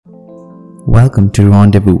Welcome to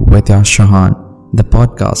Rendezvous with Yash Chauhan, the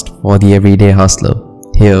podcast for the everyday hustler.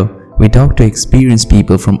 Here, we talk to experienced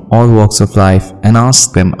people from all walks of life and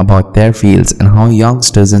ask them about their fields and how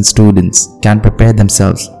youngsters and students can prepare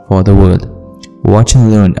themselves for the world. Watch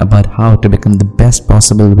and learn about how to become the best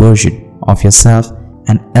possible version of yourself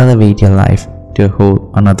and elevate your life to a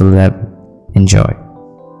whole another level. Enjoy.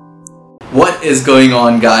 What is going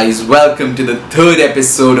on, guys? Welcome to the third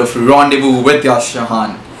episode of Rendezvous with Yash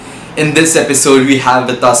Chauhan. In this episode, we have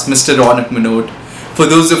with us Mr. Ronak Manot. For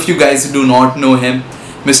those of you guys who do not know him,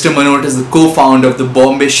 Mr. Manot is the co-founder of the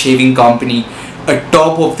Bombay Shaving Company, a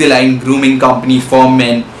top-of-the-line grooming company for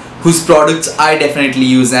men whose products I definitely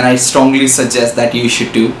use and I strongly suggest that you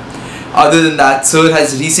should too. Other than that, Sir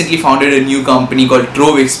has recently founded a new company called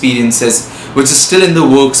Trove Experiences, which is still in the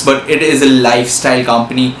works, but it is a lifestyle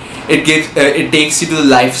company. It takes you to the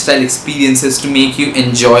lifestyle experiences to make you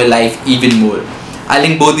enjoy life even more. I'll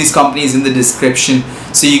link both these companies in the description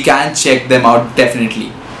so you can check them out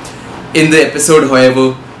definitely. In the episode,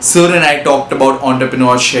 however, Sir and I talked about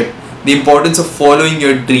entrepreneurship, the importance of following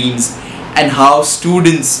your dreams, and how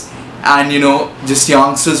students and just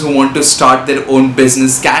youngsters who want to start their own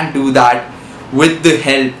business can do that with the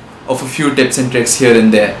help of a few tips and tricks here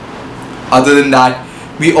and there. Other than that,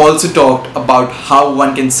 we also talked about how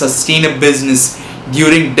one can sustain a business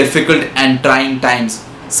during difficult and trying times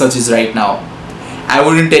such as right now. I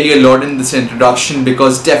wouldn't tell you a lot in this introduction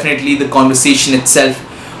because definitely the conversation itself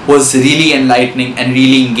was really enlightening and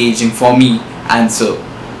really engaging for me and so.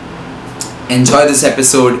 Enjoy this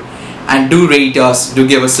episode and do rate us, do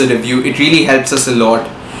give us a review. It really helps us a lot.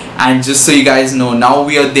 And just so you guys know, now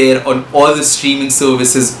we are there on all the streaming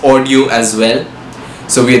services, audio as well.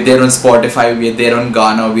 So we are there on Spotify, we are there on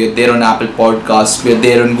Ghana, we are there on Apple Podcasts, we are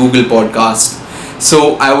there on Google Podcasts.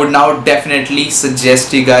 So I would now definitely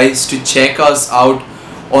suggest you guys to check us out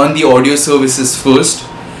on the audio services first,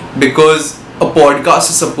 because a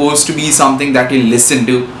podcast is supposed to be something that you listen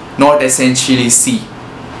to, not essentially see.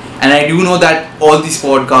 And I do know that all these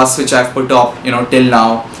podcasts which I've put up, till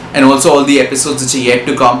now, and also all the episodes which are yet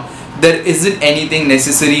to come, there isn't anything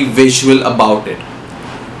necessary visual about it.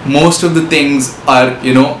 Most of the things are,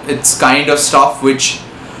 it's kind of stuff which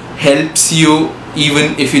helps you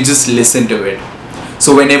even if you just listen to it.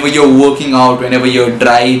 So whenever you're working out, whenever you're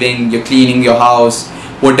driving, you're cleaning your house,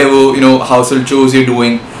 whatever, household chores you're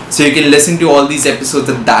doing, so you can listen to all these episodes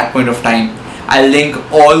at that point of time. I'll link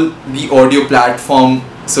all the audio platform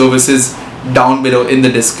services down below in the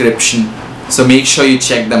description. So make sure you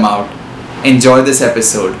check them out. Enjoy this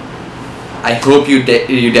episode. I hope you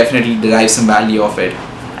definitely derive some value of it.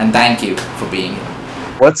 And thank you for being here.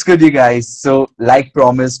 What's good, you guys? So, like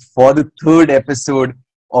promised, for the third episode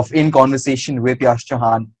of In Conversation with Yash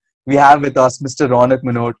Chauhan, we have with us Mr. Ronak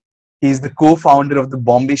Manot. He's the co-founder of the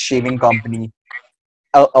Bombay Shaving Company,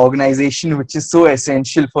 an organization which is so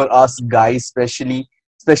essential for us guys, especially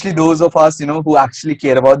those of us, who actually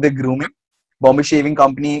care about their grooming. Bombay Shaving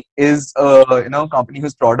Company is a company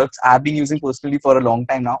whose products I've been using personally for a long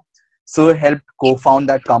time now. So helped co-found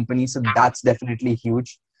that company, so that's definitely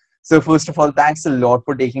huge. So first of all, thanks a lot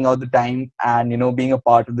for taking out the time and being a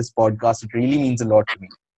part of this podcast. It really means a lot to me.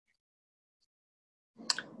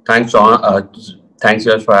 Thanks, Sean. Thanks,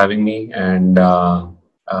 Yash, for having me, and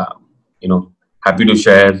happy to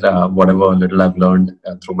share whatever little I've learned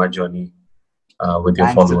through my journey with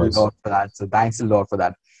your followers. Thanks a lot for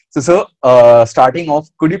that. So, starting off,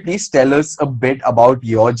 could you please tell us a bit about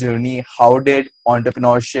your journey? How did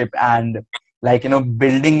entrepreneurship and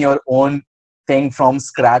building your own thing from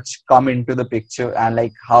scratch come into the picture,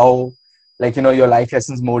 and how your life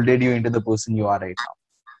lessons molded you into the person you are right now?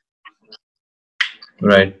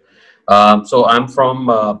 Right. So I'm from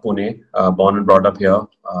Pune, born and brought up here.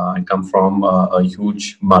 I come from a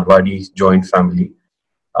huge Marwadi joint family.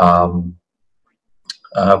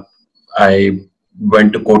 I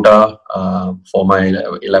went to Kota for my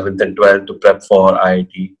 11th and 12th to prep for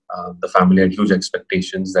IIT. The family had huge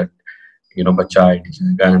expectations that, bacha IIT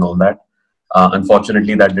jayega and all that.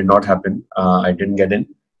 Unfortunately, that did not happen. I didn't get in.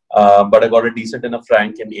 But I got a decent enough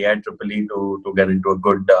rank in AIEEE to get into a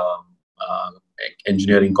good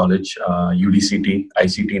engineering college, UDCT,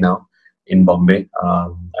 ICT now in Bombay.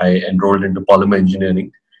 I enrolled into polymer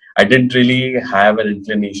engineering. I didn't really have an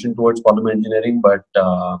inclination towards polymer engineering, but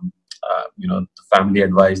the family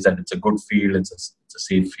advised that it's a good field, it's a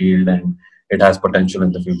safe field, and it has potential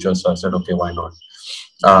in the future. So I said, okay, why not?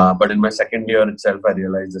 But in my second year itself, I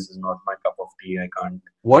realized this is not my cup of tea. I can't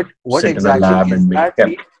what sit exactly in a lab and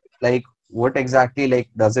make what exactly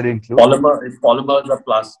does it include? Polymers are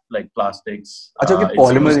plastics.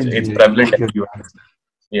 Polymer it's prevalent everywhere.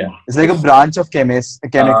 Yeah. It's like a branch of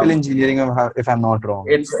chemical Um, engineering, if I'm not wrong.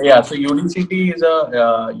 it's yeah. So UDCT is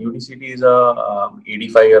a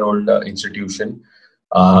 85-year-old institution.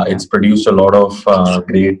 Okay. It's produced a lot of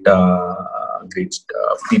great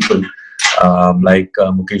people like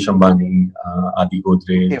Mukesh Ambani, Adi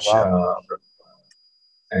Okay, Godrej, wow.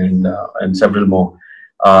 and several more.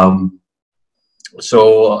 Um,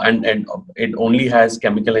 and it only has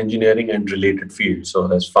chemical engineering and related fields. So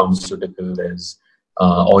there's pharmaceutical, there's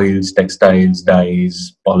oils, textiles,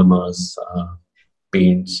 dyes, polymers,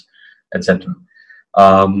 paints, etc.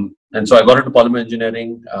 And so I got into polymer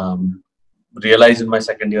engineering. Realized in my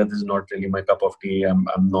second year this is not really my cup of tea. I'm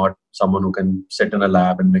not someone who can sit in a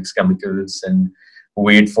lab and mix chemicals and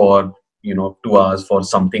wait for 2 hours for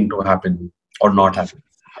something to happen or not happen.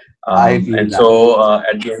 I feel And that. so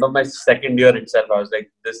at the end of my second year itself, I was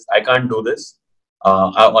like, "This I can't do this,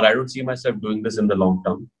 or I don't see myself doing this in the long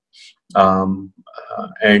term."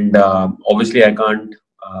 And obviously, I can't,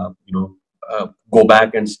 go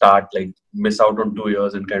back and start like miss out on 2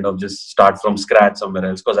 years and kind of just start from scratch somewhere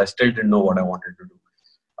else because I still didn't know what I wanted to do.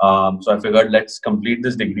 So I figured let's complete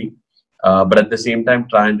this degree, but at the same time,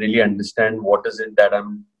 try and really understand what is it that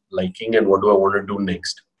I'm liking and what do I want to do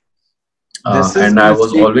next. This is And a I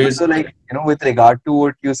was mistake always also, like, with regard to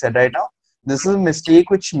what you said right now. This is a mistake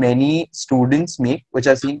which many students make, which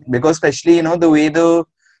I've seen, because especially, the way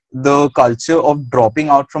the culture of dropping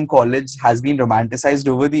out from college has been romanticized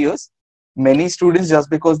over the years. Many students, just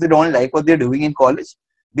because they don't like what they're doing in college,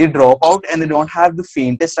 they drop out and they don't have the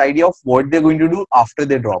faintest idea of what they're going to do after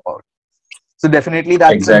they drop out. So definitely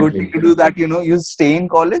that's a good thing exactly. to do, that, you stay in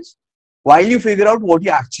college while you figure out what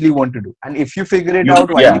you actually want to do. And if you figure it out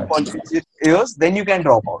while in Yeah, college years, then you can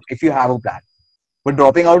drop out if you have a plan. But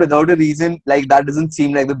dropping out without a reason, like, that doesn't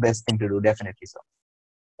seem like the best thing to do, definitely. So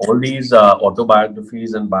all these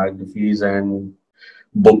autobiographies and biographies and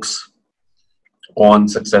books on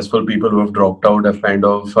successful people who have dropped out have kind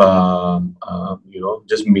of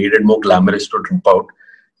just made it more glamorous to drop out.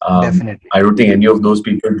 definitely. I don't think any of those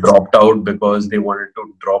people dropped out because they wanted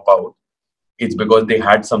to drop out. It's because they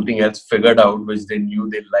had something else figured out which they knew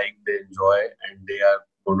they like, they enjoy, and they are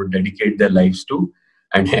going to dedicate their lives to,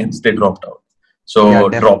 and hence they dropped out. Yeah, So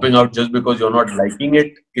definitely. dropping out just because you're not liking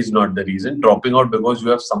it is not the reason. Dropping out because you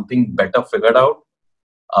have something better figured out,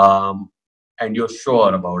 um, and you're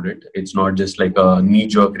sure about it. It's not just like a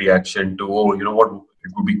knee-jerk reaction to, oh, you know what,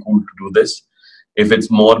 it would be cool to do this. If it's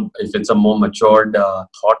a more matured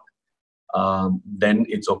thought, then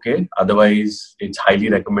it's okay. Otherwise, it's highly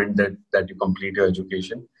recommended that you complete your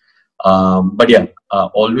education. But yeah,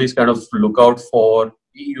 always kind of look out for.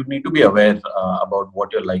 You need to be aware about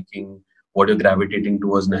what you're liking, what you're gravitating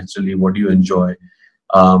towards naturally, what do you enjoy,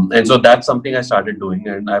 and so that's something I started doing,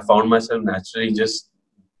 and I found myself naturally just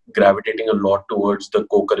gravitating a lot towards the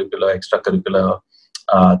co-curricular, extracurricular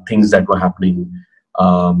things that were happening.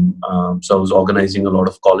 So I was organizing a lot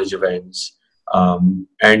of college events,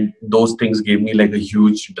 and those things gave me like a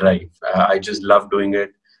huge drive. I just love doing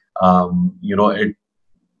it. It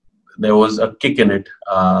there was a kick in it,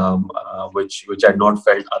 which I'd not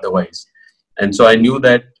felt otherwise, and so I knew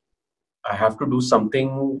that I have to do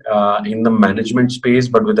something in the management space,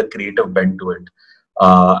 but with a creative bent to it.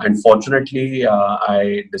 And fortunately,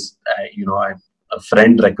 a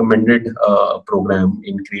friend recommended a program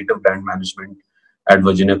in creative brand management at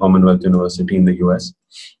Virginia Commonwealth University in the US.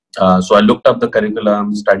 So I looked up the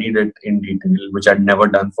curriculum, studied it in detail, which I'd never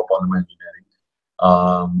done for polymer engineering.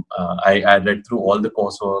 I read through all the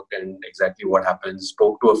coursework and exactly what happens.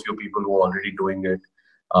 Spoke to a few people who are already doing it.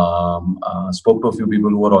 Spoke to a few people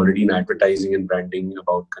who are already in advertising and branding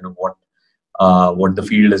about kind of what the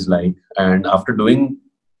field is like. And after doing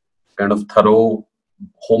kind of thorough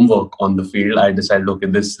homework on the field, I decided, okay,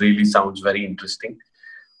 this really sounds very interesting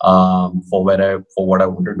for what I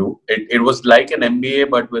want to do. It was like an MBA,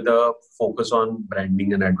 but with a focus on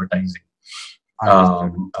branding and advertising,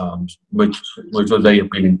 Understood. which was very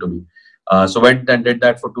appealing to me. So went and did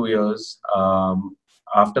that for 2 years.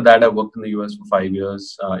 After that, I worked in the US for 5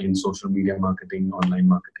 years in social media marketing, online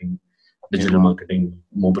marketing, Okay, digital wow. marketing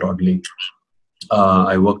more broadly.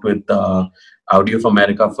 I worked with Audi of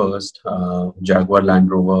America first, Jaguar Land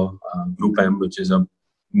Rover, Group M, which is a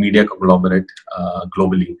media conglomerate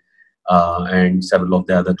globally, and several of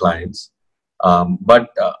the other clients. But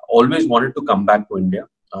always wanted to come back to India.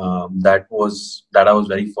 That I was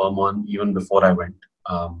very firm on even before I went.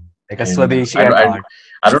 Like a And Swadeshi at heart.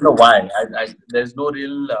 I don't know why. There's no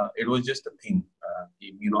real. It was just a thing.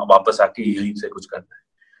 वापस आके यहीं से कुछ करना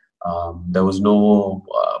है. There was no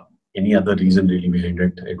any other reason really behind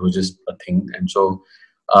it. It was just a thing, and so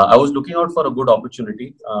I was looking out for a good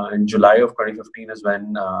opportunity. In July of 2015 is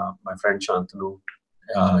when my friend Shantanu,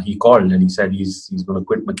 he called and he said he's going to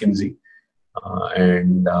quit McKinsey,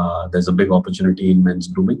 and there's a big opportunity in men's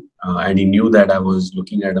grooming. And he knew that I was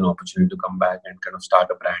looking at an opportunity to come back and kind of start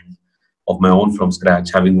a brand of my own from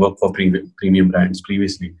scratch, having worked for premium brands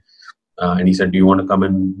previously. And he said, "Do you want to come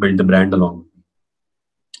and build the brand along with me?"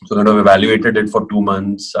 So kind of evaluated it for 2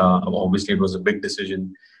 months. Obviously, it was a big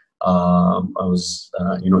decision. I was,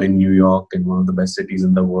 in New York, in one of the best cities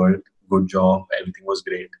in the world. Good job, everything was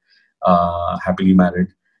great. Happily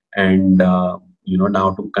married, and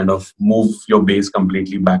now to kind of move your base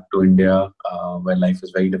completely back to India, where life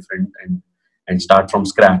is very different, and start from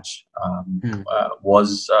scratch Hmm.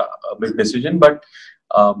 was a big decision, but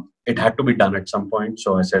it had to be done at some point.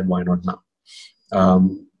 So I said, why not now?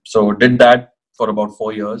 So did that for about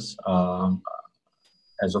 4 years.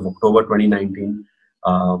 As of October 2019,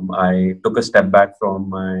 I took a step back from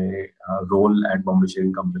my role at Bombay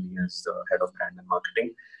Shaving Company as the head of brand and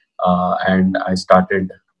marketing, and I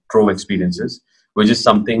started Trove Experiences, which is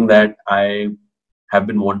something that I have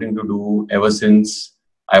been wanting to do ever since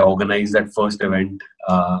I organized that first event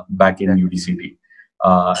back in Yeah. UDCT.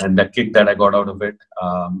 And the kick that I got out of it,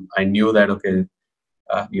 I knew that okay,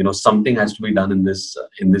 something has to be done in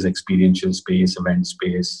this experiential space, event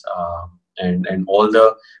space, and all the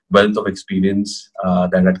wealth of experience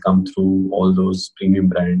that had come through all those premium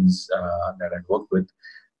brands that I'd worked with,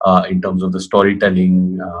 in terms of the storytelling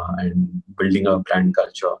and building a brand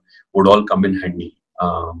culture, would all come in handy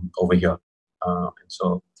over here. And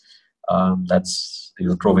so that's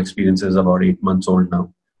Trove Experience is about 8 months old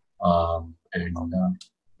now,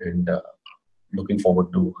 and looking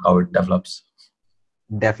forward to how it develops.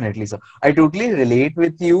 Definitely. So I totally relate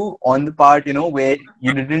with you on the part, where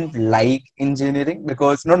you didn't like engineering,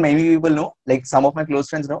 because not many people know, like some of my close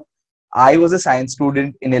friends know, I was a science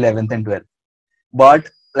student in 11th and 12th. But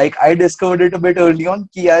like I discovered it a bit early on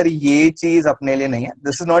कि यार ये चीज अपने लिए नहीं है.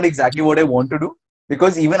 This is not exactly what I want to do,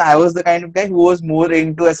 because even I was the kind of guy who was more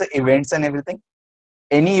into as a events and everything.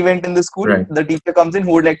 Any event in the school, Right. the teacher comes in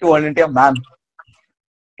who would like to volunteer, ma'am.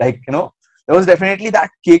 Like, there was definitely that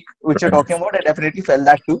kick which you're Right. talking about. I definitely felt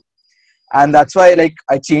that too. And that's why like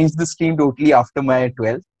I changed the stream totally after my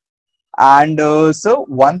 12th. And so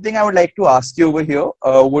one thing I would like to ask you over here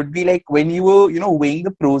would be like when you were weighing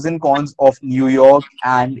the pros and cons of New York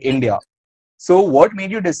and India, so what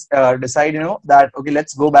made you decide that okay,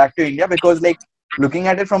 let's go back to India? Because like looking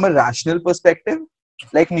at it from a rational perspective,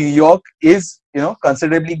 like New York is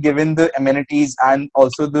considerably, given the amenities and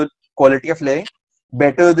also the quality of living,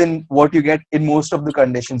 better than what you get in most of the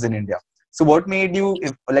conditions in India. So what made you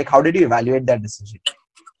like, how did you evaluate that decision?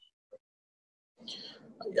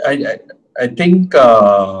 I think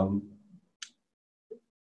I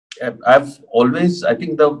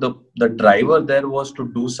think the driver there was to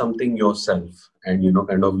do something yourself and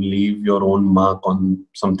kind of leave your own mark on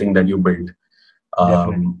something that you build.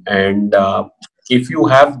 Definitely. And if you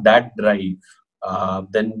have that drive,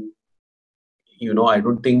 then I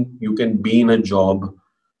don't think you can be in a job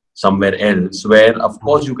somewhere else where, of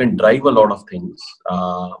course, you can drive a lot of things.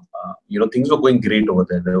 Things were going great over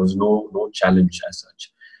there. There was no challenge as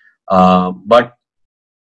such. But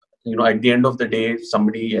at the end of the day,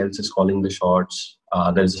 somebody else is calling the shots.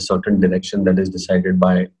 There's a certain direction that is decided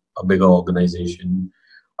by a bigger organization,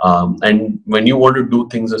 and when you want to do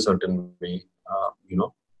things a certain way,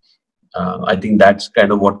 I think that's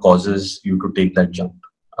kind of what causes you to take that jump.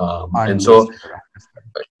 And so, Understood.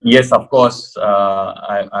 yes, of course,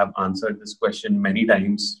 I've answered this question many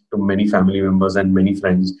times to many family members and many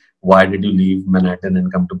friends. Why did you leave Manhattan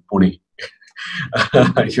and come to Pune?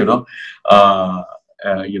 you know, uh,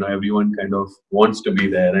 everyone kind of wants to be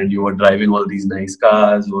there, and you were driving all these nice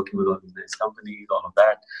cars, working with all these nice companies, all of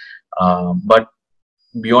that. But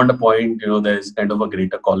beyond a point, there's kind of a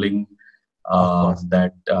greater calling Of course.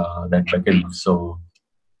 that beckons. So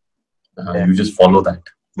you Definitely. just follow that.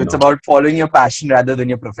 So it's about following your passion rather than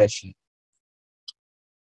your profession.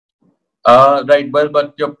 Right. Well,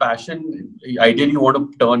 but your passion, ideally, you want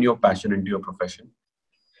to turn your passion into your profession.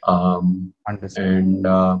 Understood. And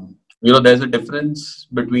there's a difference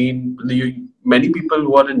between many people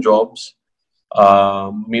who are in jobs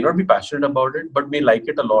may not be passionate about it, but may like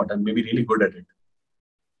it a lot and may be really good at it.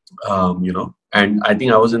 And I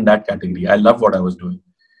think I was in that category. I love what I was doing.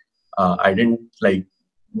 I didn't like.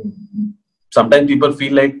 Sometimes people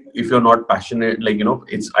feel like if you're not passionate, like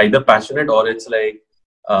it's either passionate or it's like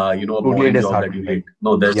a Totally boring job that you disheartened. hate.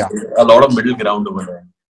 No, there's Yeah. a lot of middle ground over there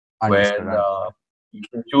Understood. where you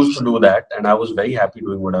can choose to do that. And I was very happy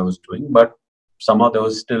doing what I was doing, but somehow there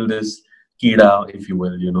was still this kida, if you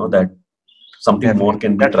will, that something more Definitely.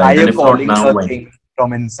 can be That tried, and higher if not calling now, a when? thing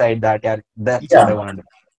from inside that, yeah, that's what I Yeah, want to do.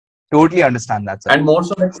 Totally understand that, sir. and more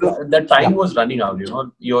so like So, the yeah, time was running out.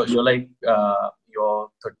 You're like you're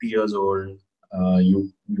 30 years old.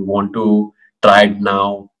 You want to try it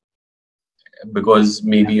now because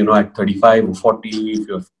maybe at 35 or 40, if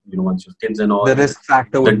you're once your kids and the all, risk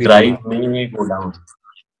factor the would be too high. drive may go down.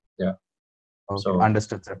 Yeah. Okay, So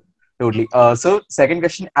understood, sir. Totally. So, second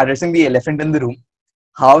question, addressing the elephant in the room.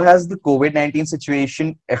 How has the COVID-19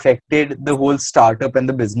 situation affected the whole startup and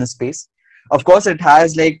the business space? Of course, it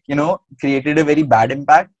has, like, created a very bad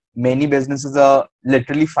impact. Many businesses are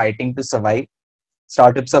literally fighting to survive.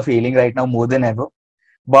 Startups are failing right now more than ever.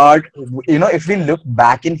 But, if we look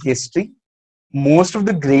back in history, most of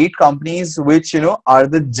the great companies which, are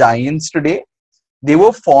the giants today, they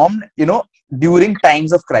were formed, during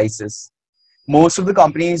times of crisis. Most of the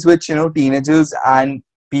companies which, teenagers and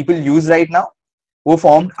people use right now were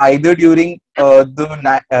formed either during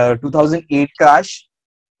the 2008 crash,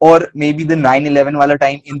 or maybe the 9/11 wala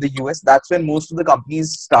time in the US. That's when most of the companies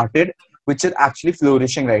started, which are actually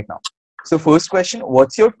flourishing right now. So, first question,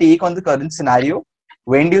 what's your take on the current scenario?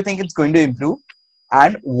 When do you think it's going to improve?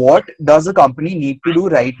 And what does a company need to do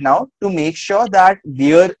right now to make sure that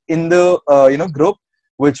they're in the group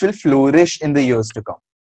which will flourish in the years to come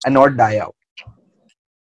and not die out?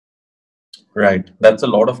 right, that's a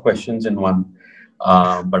lot of questions in one.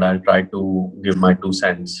 But I'll try to give my 2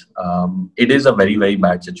 cents. It is a very, very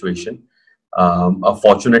bad situation.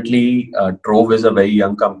 Fortunately, Trove is a very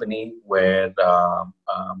young company where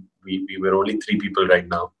we were only 3 people right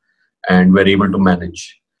now, and we're able to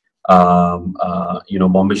manage.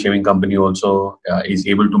 Bombay Shaving Company also is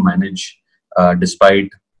able to manage despite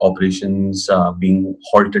operations being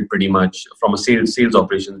halted pretty much from a sales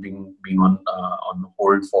operations being on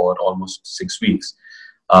hold for almost 6 weeks.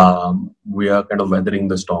 We are kind of weathering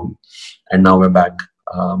the storm, and now we're back.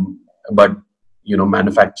 But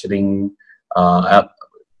manufacturing.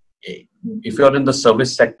 If you're in the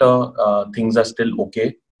service sector, things are still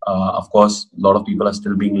okay. Of course, a lot of people are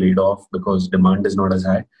still being laid off because demand is not as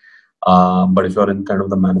high. But if you're in kind of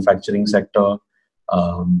the manufacturing sector,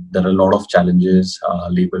 there are a lot of challenges,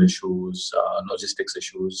 labor issues, logistics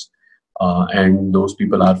issues, and those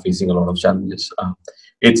people are facing a lot of challenges.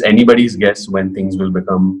 It's anybody's guess when things will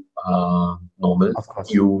become normal. Of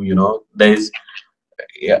course. There's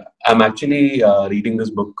yeah, I'm actually reading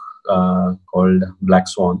this book called Black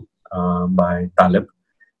Swan by Talib,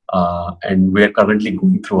 and we're currently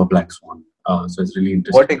going through a Black Swan. So it's really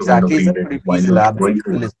What interesting to kind of exactly is read it? it Could you while please you're elaborate going to the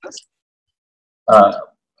through it. listeners? Uh,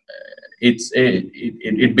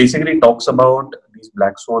 it basically talks about these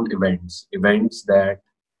Black Swan events that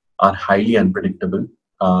are highly unpredictable.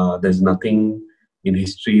 There's nothing in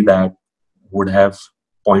history that would have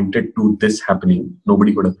pointed to this happening.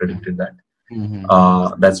 Nobody could have predicted that.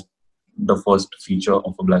 Mm-hmm. That's the first feature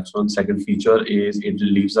of a black swan. Second feature is it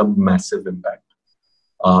leaves a massive impact.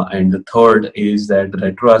 And the third is that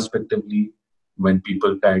retrospectively, when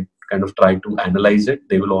people kind of try to analyze it,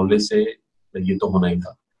 they will always say, "Ye to hona hi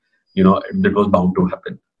tha." That was bound to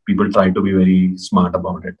happen. People try to be very smart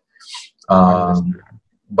about it. Um, Understood.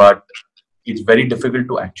 but it's very difficult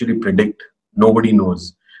to actually predict. Nobody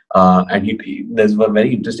knows. And there's a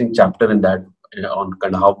very interesting chapter in that on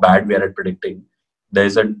kind of how bad we are at predicting.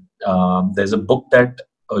 There's a book that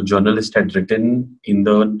a journalist had written in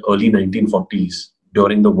the early 1940s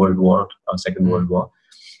during the World War, Second Mm. World War,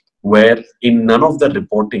 where in none of the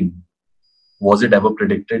reporting was it ever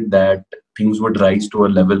predicted that things would rise to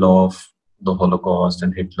a level of the Holocaust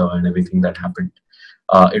and Hitler and everything that happened.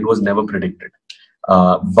 It was never predicted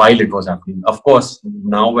while it was happening. Of course,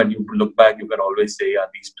 now when you look back, you can always say, "Yeah,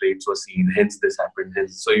 these traits were seen, hence this happened."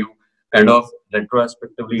 Hence, so you kind of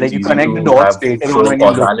retrospectively, it's Like, you easy connect the to dots have later on show when you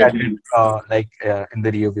look at causality, it, in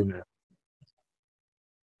the rearview mirror.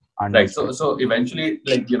 right? So, Understood. so eventually,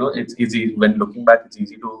 like it's easy when looking back. It's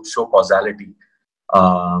easy to show causality.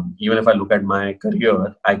 Even if I look at my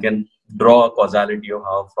career, I can draw a causality of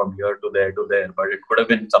how from here to there, but it could have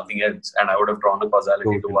been something else, and I would have drawn a causality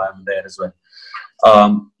to Totally. why I'm there as well.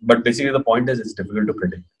 But basically, the point is, it's difficult to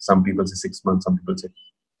predict. Some people say 6 months, some people say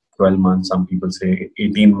 12 months, some people say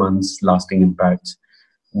 18 months lasting impacts.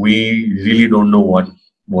 We really don't know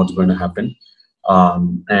what's going to happen.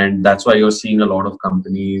 And that's why you're seeing a lot of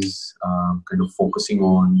companies kind of focusing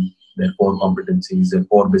on their core competencies, their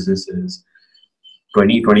core businesses.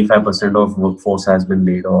 20-25% of workforce has been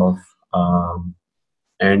laid off.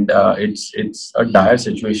 And it's a dire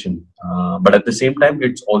situation. But at the same time,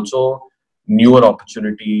 it's also newer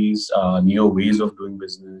opportunities, newer ways of doing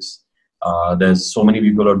business. There's so many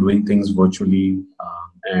people are doing things virtually,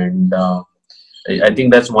 and I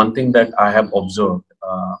think that's one thing that I have observed.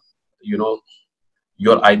 You know,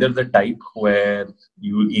 you're either the type where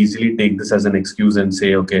you easily take this as an excuse and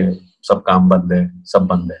say, okay, sab kaam band hai, sab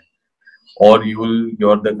band hai, or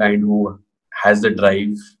you're the kind who has the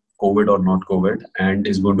drive, COVID or not COVID, and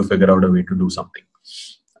is going to figure out a way to do something.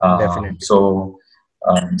 Definitely. So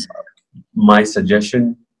um, my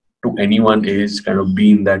suggestion to anyone is kind of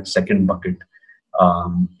be in that second bucket.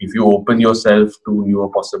 If you open yourself to newer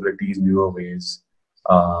possibilities, newer ways,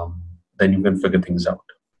 then you can figure things out.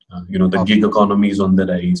 The Of gig course. economy is on the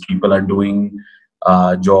rise. People are doing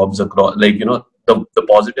jobs across. Like the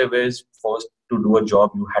positive is, first, to do a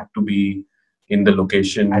job you had to be in the At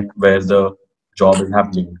location where the job is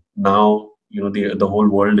happening. Now the whole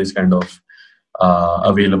world is kind of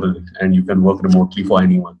available, and you can work remotely for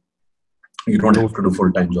anyone. You don't have to totally. do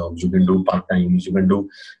full-time jobs. You can do part-times. You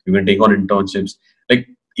can take on internships. Like,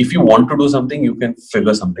 if you want to do something, you can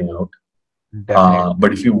figure something out. Definitely.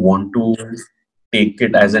 But if you want to take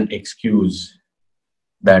it as an excuse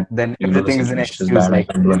that Then the everything is an situation is excuse. bad, I Like,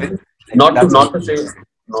 can't do is it? anything. Like, that's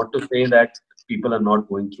Not to say that people are not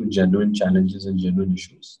going through genuine challenges and genuine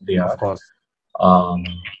issues. They of are. course. um,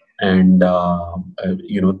 and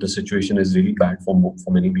the situation is really bad for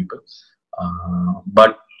many people.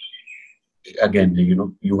 But again,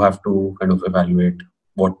 you have to kind of evaluate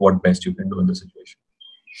what best you can do in the situation.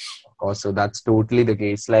 Of course. So that's totally the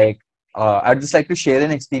case. Like, I'd just like to share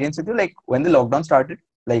an experience with you. Like, when the lockdown started,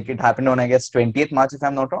 like it happened on, I guess, 20th March, if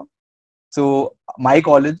I'm not wrong. So my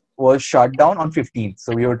college was shut down on 15th.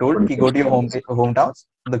 So we were told, "Ki go to your hometowns.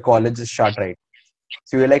 The college is shut, right?"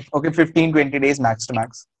 So we were like, okay, 15, 20 days max to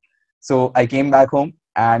max. So I came back home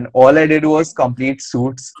and all I did was complete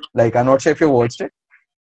Suits. Like, I'm not sure if you watched it.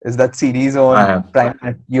 Is that series I on have.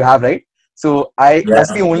 Prime? You have, right? So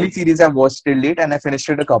that's the Yeah. only series I've watched till date, and I finished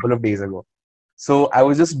it a couple of days ago. So I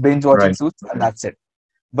was just binge watching Right. Suits, and that's it.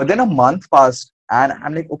 But then a month passed, and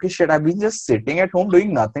I'm like, okay, shit, I've been just sitting at home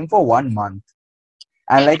doing nothing for 1 month.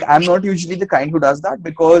 And like, I'm not usually the kind who does that,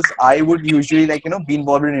 because I would usually, like, be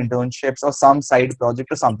involved in internships or some side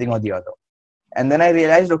project or something or the other. And then I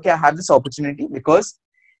realized, okay, I have this opportunity, because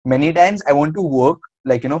many times I want to work,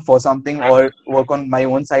 like, for something or work on my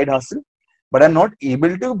own side hustle, but I'm not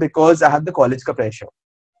able to because I have the college ka pressure.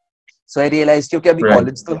 So I realized, okay, abhi Right.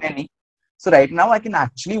 college to hai nahi. So right now I can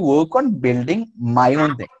actually work on building my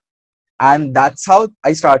own thing. And that's how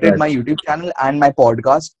I started Right. my YouTube channel and my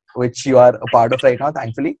podcast, which you are a part of right now,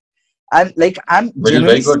 thankfully. And like, I'm Which is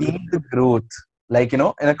genuinely very good. seeing the growth. Like, in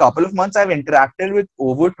a couple of months, I've interacted with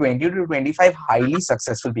over 20 to 25 highly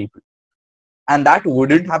successful people. And that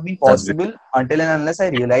wouldn't have been That's great. possible until and unless I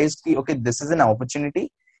realized, okay, this is an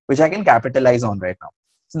opportunity which I can capitalize on right now.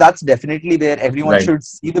 So that's definitely there. Everyone Right. should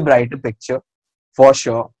see the brighter picture for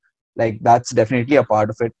sure. Like, that's definitely a part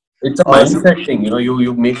of it. It's a So mindset thing.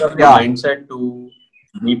 You make up your yeah, mindset to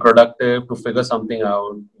be productive, to figure something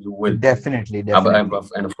out. You will. definitely, definitely.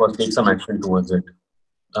 And of course, take some action towards it.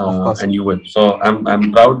 Of course. And you will. So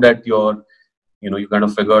I'm proud that you kind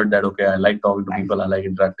of figured that, okay, I like talking to Thank people, I like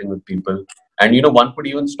interacting with people. And one could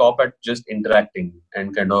even stop at just interacting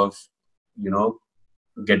and kind of you know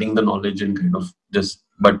getting the knowledge and kind of just,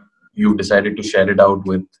 but you decided to share it out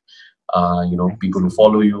with thank you people so who much.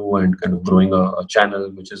 follow you, and kind of growing a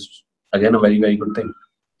channel, which is again a very, very good thing.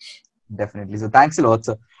 Definitely. So thanks a lot,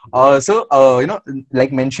 sir.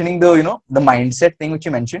 Like mentioning the, the mindset thing which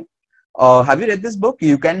you mentioned. Have you read this book,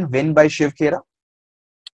 You Can Win by Shiv Khera?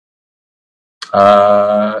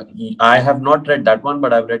 I have not read that one,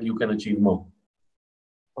 but I've read You Can Achieve More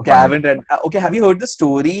Okay, I by him. haven't read. Okay, have you heard the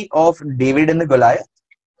story of David and the Goliath?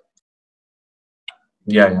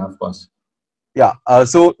 Yeah, yeah, of course. Yeah.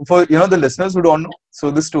 So for the listeners who don't know, so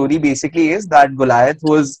the story basically is that Goliath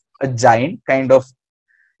was a giant, kind of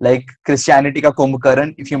like Christianity ka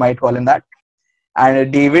Kumbhakaran, if you might call him that.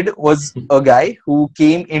 And David was a guy who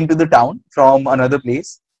came into the town from another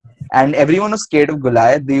place, and everyone was scared of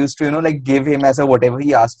Goliath. They used to, like give him as a whatever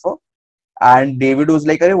he asked for. And David was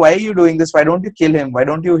like, "Arey, why are you doing this? Why don't you kill him? Why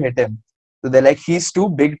don't you hit him?" So they're like, "He's too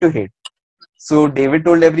big to hit." So David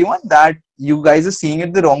told everyone that you guys are seeing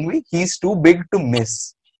it the wrong way. He's too big to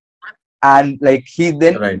miss. And like, he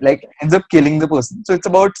then Right. like ends up killing the person. So it's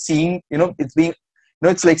about seeing, it's being,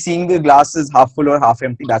 it's like seeing the glass is half full or half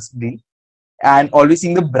empty. That's the deal. And always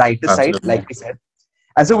seeing the brighter side, Absolutely. like we said.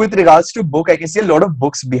 And so with regards to book, I can see a lot of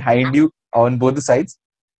books behind you on both the sides.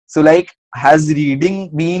 So like, has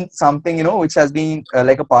reading been something, which has been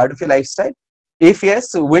like a part of your lifestyle? If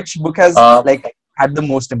yes, so which book has Uh, like had the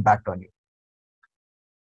most impact on you?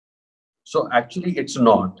 so actually, it's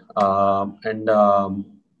not, and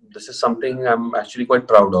this is something I'm actually quite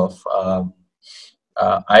proud of.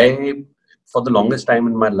 I for the longest time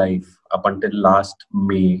in my life, up until last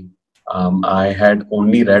May, I had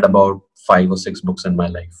only read about 5 or 6 books in my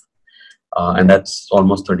life, and that's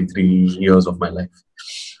almost 33 years of my life.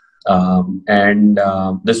 And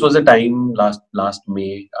This was a time last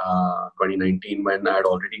May 2019 when I had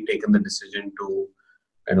already taken the decision to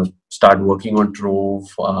kind of start working on Trove,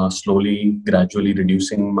 slowly, gradually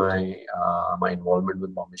reducing my involvement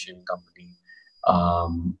with Bombay Shaving Company.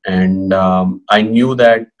 I knew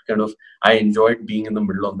that kind of I enjoyed being in the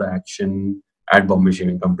middle of the action at Bombay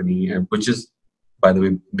Shaving Company, which is, by the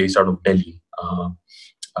way, based out of Delhi.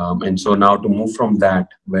 And so now to move from that,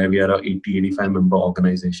 where we are a 80-85 member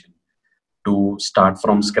organization, to start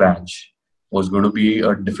from scratch was going to be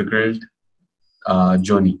a difficult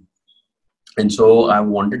journey. And so I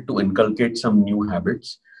wanted to inculcate some new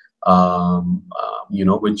habits,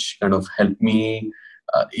 which kind of help me.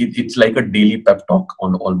 It's like a daily pep talk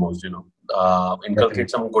on almost, inculcate Definitely.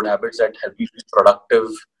 some good habits that help you be productive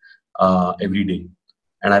every day.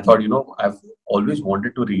 And I thought, I've always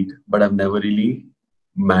wanted to read, but I've never really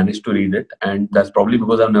managed to read it. And that's probably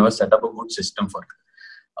because I've never set up a good system for it.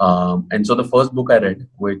 And so the first book I read,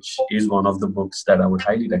 which is one of the books that I would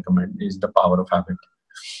highly recommend, is The Power of Habit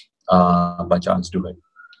by Charles Duhigg.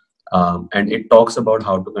 And it talks about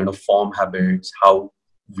how to kind of form habits, how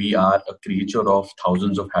we are a creature of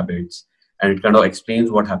thousands of habits, and it kind of explains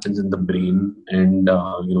what happens in the brain, and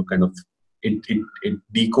kind of it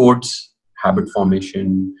decodes habit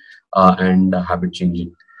formation and habit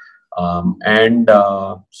changing.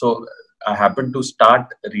 So I happened to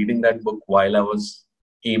start reading that book while I was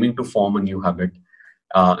aiming to form a new habit.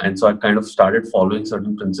 And so I kind of started following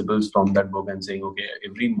certain principles from that book and saying, okay,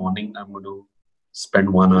 every morning I'm going to spend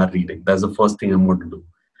 1 hour reading. That's the first thing I'm going to do.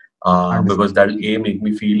 Because Understood. that'll A, make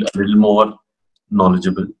me feel a little more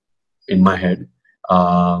knowledgeable in my head.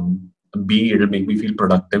 B, it'll make me feel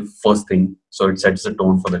productive, first thing. So it sets the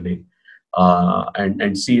tone for the day.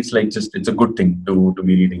 And C, it's like just, it's a good thing to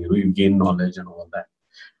be reading. You gain knowledge and all that.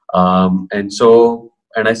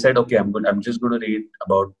 And I said, okay, I'm just going to read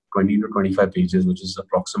about 20 to 25 pages, which is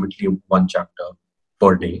approximately one chapter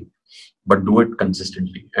per day, but do it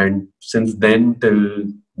consistently. And since then till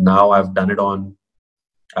now, I've read on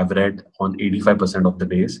 85% of the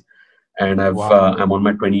days, and Wow. I'm on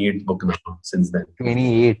my 28th book now since then.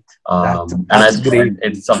 28. And That's great.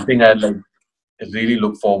 it's something I like really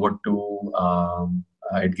look forward to.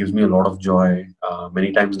 It gives me a lot of joy.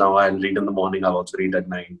 Many times now I'll read in the morning, I'll also read at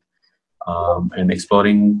night, and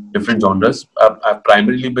exploring different genres. I've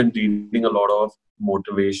primarily been reading a lot of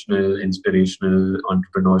motivational, inspirational,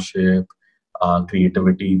 entrepreneurship,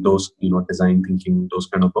 creativity, those, design thinking, those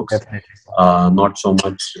kind of books. Definitely. Not so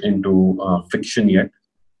much into fiction yet.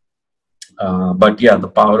 But yeah, The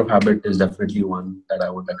Power of Habit is definitely one that I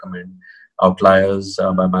would recommend. Outliers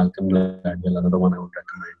by Malcolm Gladwell, another one I would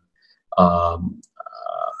recommend.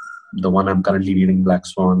 The one I'm currently reading, Black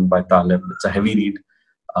Swan by Taleb. It's a heavy read,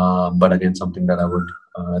 but again, something that I would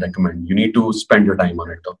recommend. You need to spend your time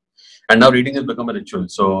on it, though. And now reading has become a ritual.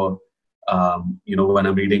 So, when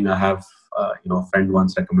I'm reading, I have, a friend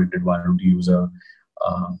once recommended, why don't you use a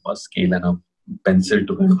scale and a pencil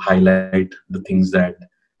to kind of highlight the things that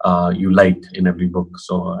you like in every book.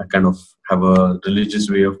 So I kind of have a religious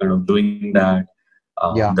way of kind of doing that.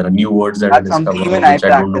 Yeah. There are new words that I That's something discover even I which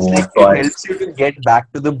I don't know practice. of. Like it helps you to get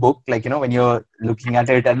back to the book, like, when you're looking at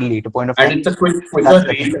it at a later point of And time. it's a quicker That's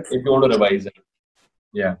read definitely if you want to revise it.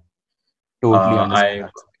 Yeah. totally understand I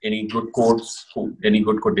that. any good quotes, any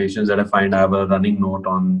good quotations that I find, I have a running note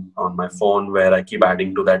on my phone where I keep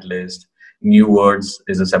adding to that list. New words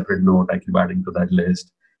is a separate note. I keep adding to that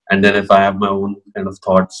list. And then if I have my own kind of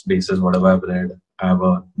thoughts basis whatever I've read, I have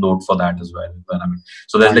a note for that as well.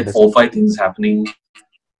 So there's like four Understood. or five things happening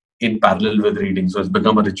in parallel with reading. So it's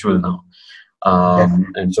become a ritual now.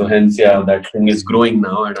 Definitely. And so hence, yeah, that thing is growing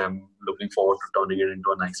now, and I'm looking forward to turning it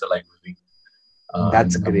into a nicer library in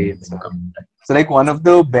That's the great, sir. coming time. So, like, one of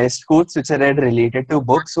the best quotes which I read related to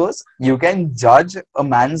books was, "You can judge a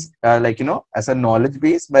man's, as a knowledge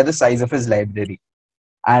base by the size of his library."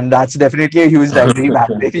 And that's definitely a huge library back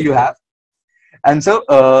there you have. And so,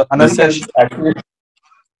 another This is question. actually, yeah,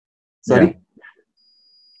 Sorry,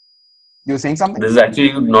 you were saying something? this is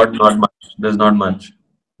actually not much. There's not much.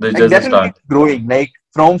 This is Like, just the definitely start. it's growing. Like,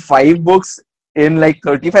 from 5 books in like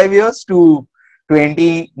 35 years to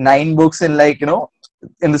 29 books in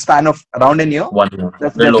in the span of around a year. 1 year,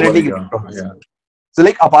 That's little over a definitely great year. progress. Yeah, So,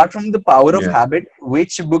 like, apart from the power of yeah. habit,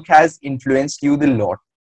 which book has influenced you the lot,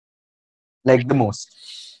 like the most?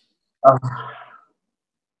 Uh,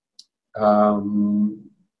 um,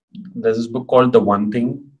 there's this book called The One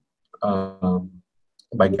Thing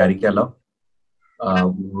by Gary Keller.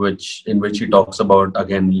 which in which he talks about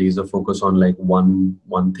again laser focus on like one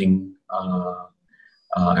thing,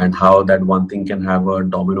 and how that one thing can have a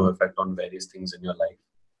domino effect on various things in your life.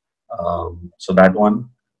 So that one.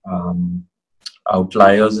 Um,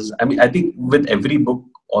 Outliers is, I mean, I think with every book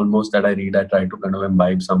almost that I read, I try to kind of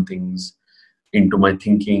imbibe some things into my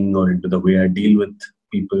thinking or into the way I deal with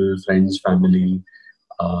people, friends, family.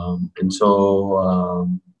 And so,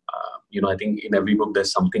 I think in every book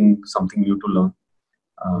there's something new to learn.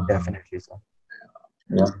 Um, Definitely, sir.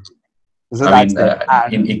 yeah. So I that's mean, there.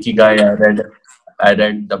 in And Ikigai, I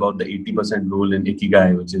read about the 80% rule in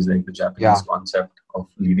Ikigai, which is like the yeah, Japanese concept of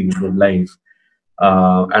leading a good life.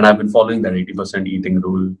 And I've been following that 80% eating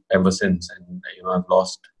rule ever since. And, I've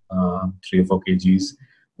lost 3 or 4 kgs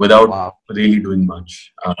without wow, really doing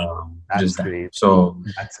much. Just that's that. great. So,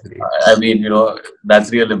 That's great. I mean,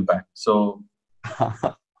 that's real impact. So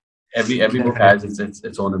every book has Definitely.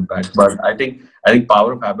 its own impact. But I think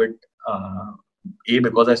Power of Habit, uh, A,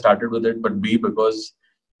 because I started with it, but B, because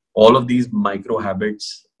all of these micro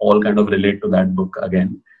habits all kind of relate to that book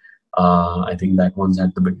again. I think that one's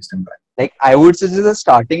had the biggest impact. Like I would suggest that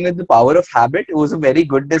starting with the power of habit, it was a very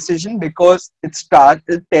good decision because it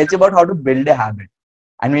tells you about how to build a habit.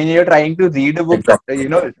 And when you're trying to read a book, Exactly.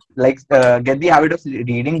 get the habit of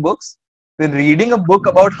reading books, then reading a book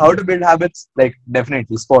about how to build habits, like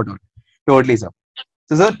definitely spot on. Totally, sir.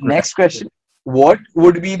 So, sir, next question. What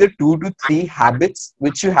would be the 2 to 3 habits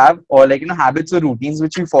which you have, or habits or routines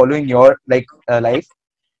which you follow in your life,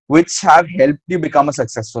 which have helped you become a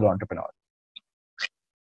successful entrepreneur?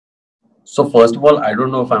 So first of all, I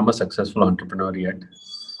don't know if I'm a successful entrepreneur yet.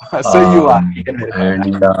 So you are. We can verify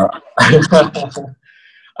that. And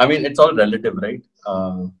I mean, it's all relative, right?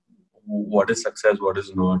 What is success, what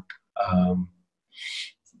is not. Um,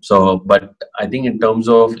 but I think in terms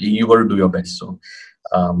of you got to do your best. So,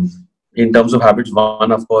 um, in terms of habits,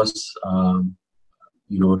 one, of course,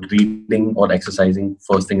 reading or exercising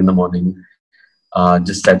first thing in the morning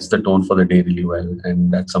just sets the tone for the day really well,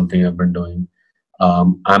 and that's something I've been doing.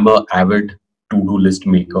 I'm a avid to-do list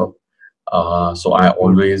maker. So I Totally.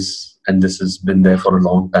 always, and this has been there for a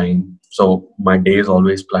long time. So my day is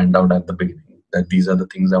always planned out at the beginning that these are the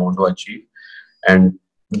things I want to achieve. And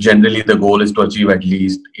generally, the goal is to achieve at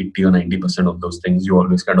least 80 or 90% of those things. You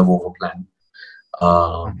always kind of overplan.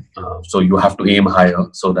 Understood. So you have to aim higher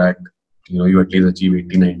so that you at least achieve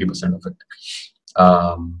 80-90% of it.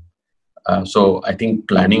 Um, so I think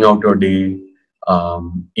planning out your day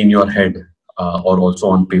in your head or also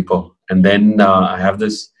on paper, and then I have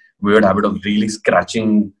this weird habit of really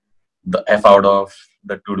scratching the f out of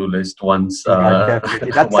the to-do list once Yeah,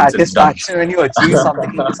 definitely. That once it's done. satisfaction when you achieve something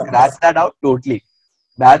and you scratch that out, totally.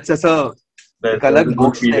 That's just There's, एक अलग there's a good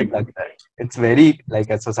मोक्ष type feeling, लगता है. It's very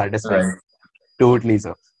so satisfying. right? Totally,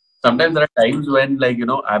 sir. Sometimes there are times when, like,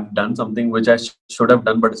 I've done something which I should have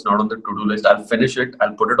done, but it's not on the to-do list. I'll finish it,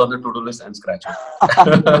 I'll put it on the to-do list and scratch it.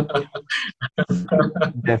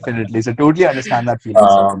 Definitely. So totally understand that feeling,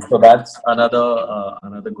 sir. So that's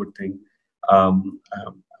another good thing.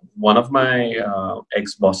 One of my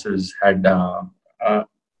ex bosses uh,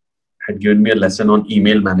 had given me a lesson on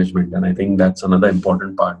email management, and I think that's another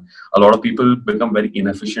important part. A lot of people become very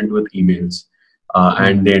inefficient with emails,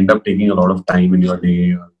 and they end up taking a lot of time in your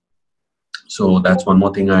day. So that's one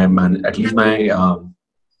more thing I manage. At least my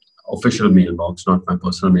official mailbox, not my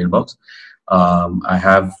personal mailbox. I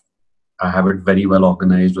have it very well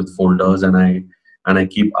organized with folders, and I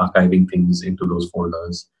keep archiving things into those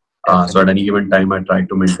folders. So at Definitely. any given time, I try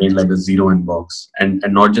to maintain like a zero inbox, and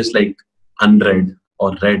not just like unread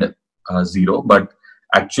or read zero, but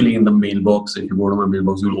actually in the mailbox. If you go to my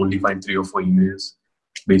mailbox, you'll only find 3 or 4 emails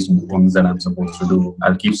based on things that I'm supposed to do.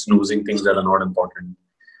 I'll keep snoozing things that are not important.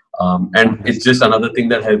 And it's Understood. just another thing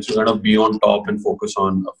that helps you kind of be on top and focus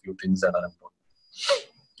on a few things that are important.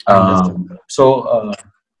 Understood. So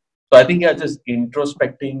I think, yeah, just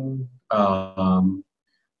introspecting,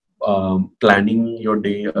 planning your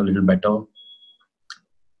day a little better,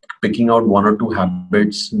 picking out 1 or 2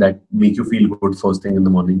 habits that make you feel good first thing in the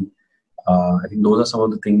morning. I think those are some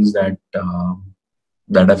of the things that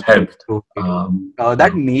have helped Totally.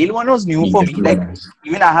 That um, mail one was new me for get me. to Like, where I am.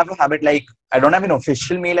 even I have a habit, like, I don't have an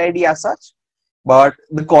official mail ID as such, but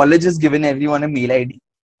the college has given everyone a mail ID.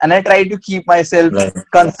 And I try to keep myself Right.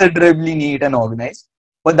 considerably neat and organized.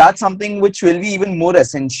 But that's something which will be even more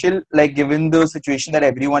essential, like, given the situation that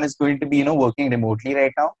everyone is going to be, working remotely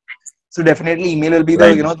right now. So definitely email will be the,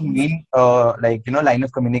 Right. the main, line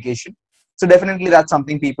of communication. So definitely that's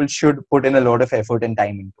something people should put in a lot of effort and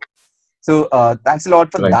time into. So thanks a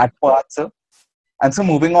lot for Right. that part, sir. And so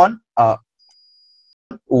moving on,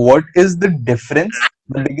 what is the difference,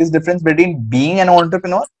 the biggest difference between being an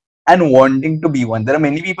entrepreneur and wanting to be one. There are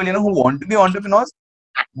many people, who want to be entrepreneurs,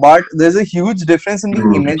 but there's a huge difference in the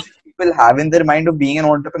Mm. image people have in their mind of being an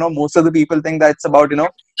entrepreneur. Most of the people think that it's about,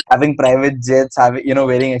 having private jets, having,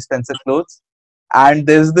 wearing expensive clothes. And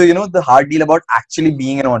there's the, the hard deal about actually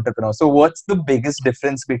being an entrepreneur. So what's the biggest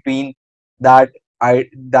difference between that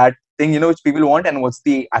that thing, which people want, and what's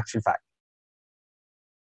the actual fact?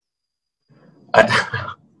 I,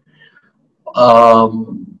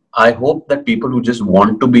 I hope that people who just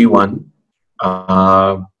want to be one,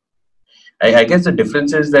 I guess the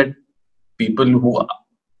difference is that people who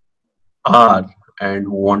are and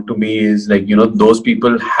who want to be is like, those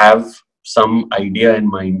people have some idea in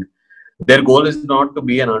mind. Their goal is not to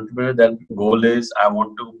be an entrepreneur. Their goal is, I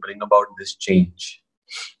want to bring about this change.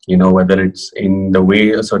 Whether it's in the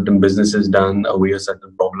way a certain business is done, a way a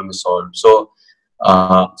certain problem is solved. So,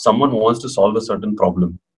 someone wants to solve a certain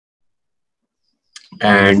problem,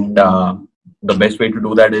 and the best way to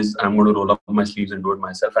do that is, I'm going to roll up my sleeves and do it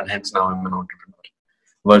myself, and hence now I'm an entrepreneur.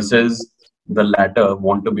 Versus the latter,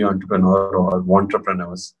 want to be entrepreneur or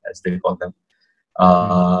entrepreneurs, as they call them,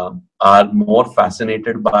 are more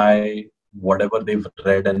fascinated by whatever they've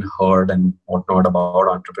read and heard and whatnot about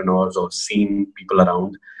entrepreneurs or seen people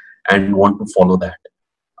around, and want to follow that.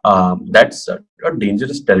 That's a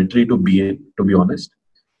dangerous territory to be in, to be honest,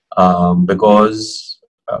 because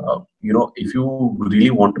if you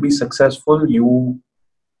really want to be successful, you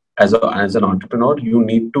as an entrepreneur, you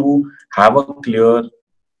need to have a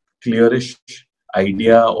clearish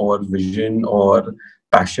idea or vision or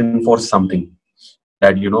passion for something,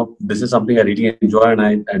 that this is something I really enjoy,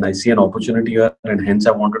 and I see an opportunity here, and hence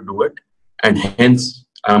I want to do it, and hence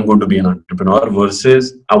I'm going to be an entrepreneur.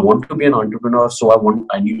 Versus, I want to be an entrepreneur, so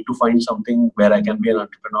I need to find something where I can be an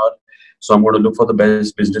entrepreneur, so I'm going to look for the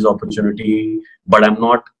best business opportunity, but I'm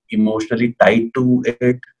not emotionally tied to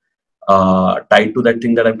it, tied to that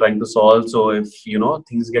thing that I'm trying to solve. So if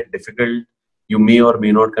things get difficult, you may or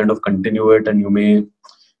may not kind of continue it, and you may.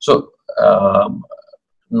 So,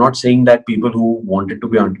 not saying that people who wanted to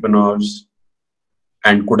be entrepreneurs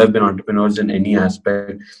and could have been entrepreneurs in any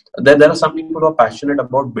aspect. There are some people who are passionate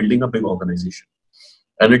about building a big organization,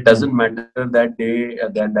 and it doesn't matter that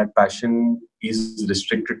that passion is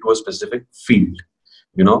restricted to a specific field.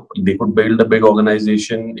 They could build a big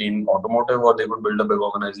organization in automotive, or they could build a big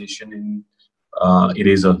organization in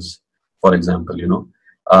erasers, for example.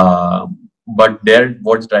 Uh, but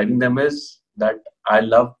what's driving them is that I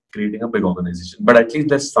love creating a big organization, but at least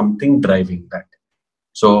there's something driving that.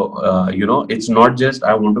 So, it's not just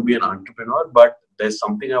I want to be an entrepreneur, but there's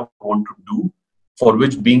something I want to do for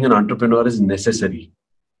which being an entrepreneur is necessary.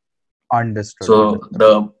 Understood. So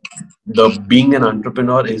Understood. the being an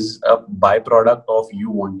entrepreneur is a byproduct of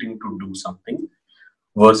you wanting to do something,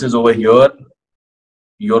 versus over here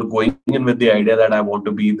you're going in with the idea that I want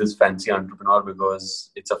to be this fancy entrepreneur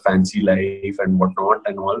because it's a fancy life and whatnot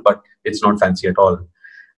and all, but it's not fancy at all.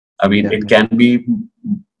 I mean, it Definitely. can be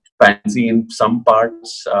fancy in some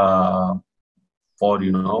parts, for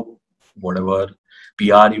whatever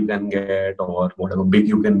PR you can get or whatever big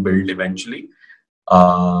you can build eventually.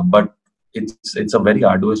 But it's a very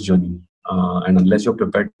arduous journey, and unless you're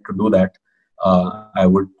prepared to do that, I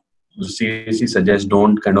would seriously suggest,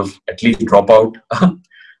 don't kind of at least drop out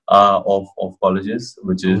of colleges,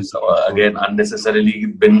 which is Totally. again Totally. unnecessarily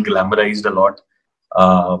been glamorized a lot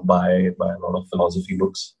by a lot of philosophy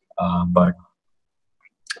books. But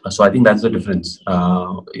so I think that's the difference.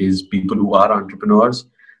 Is people who are entrepreneurs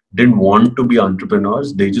didn't want to be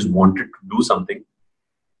entrepreneurs; they just wanted to do something,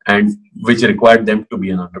 and which required them to be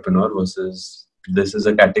an entrepreneur. Versus, this is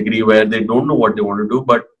a category where they don't know what they want to do,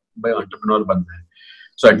 but by entrepreneur banna hai.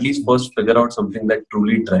 So at least first figure out something that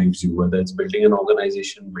truly drives you, whether it's building an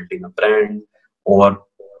organization, building a brand, or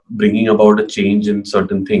bringing about a change in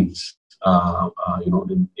certain things.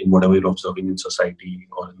 In whatever you're observing in society,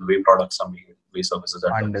 or in the way products are made, way services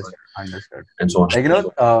are delivered, Understood. Understood. and so on.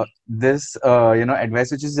 Like, this,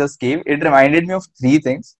 advice which you just gave, it reminded me of three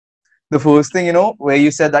things. The first thing, where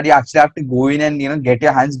you said that you actually have to go in and, get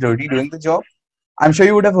your hands dirty doing the job. I'm sure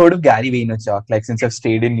you would have heard of Gary Vaynerchuk, like, since I've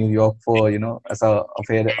stayed in New York for, as a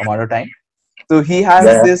fair amount of time. So he has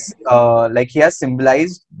Yeah. this, he has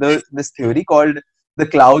symbolized this theory called the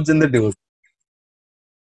clouds and the dirt.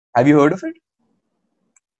 Have you heard of it?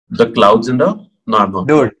 The clouds in the no, I'm not.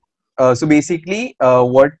 Dirt. So basically,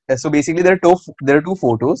 there are two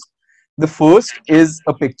photos. The first is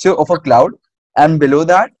a picture of a cloud, and below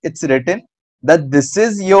that, it's written that this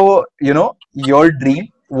is your dream,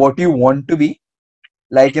 what you want to be.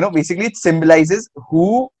 Like, basically, it symbolizes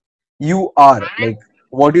who you are, like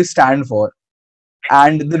what you stand for.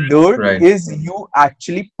 and the dirt Right. is you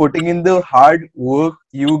actually putting in the hard work,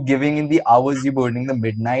 you giving in the hours, you burning the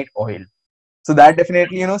midnight oil. So that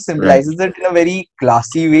definitely, Right. symbolizes it in a very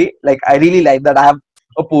classy way. Like I really like that. I have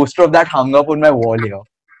a poster of that hung up on my wall here.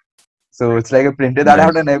 So it's like a printer that I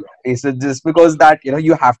have Nice. done a paste just because that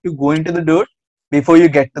you have to go into the dirt before you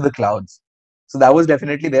get to the clouds. So that was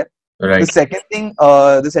definitely there. The Right. second thing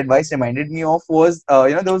this advice reminded me of was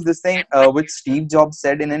there was this thing which Steve Jobs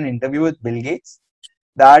said in an interview with Bill Gates,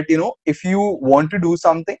 that if you want to do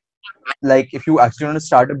something, like if you actually want to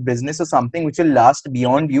start a business or something which will last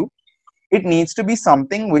beyond you, it needs to be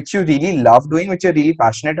something which you really love doing, which you're really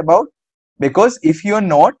passionate about. Because if you're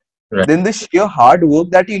not, Right. then the sheer hard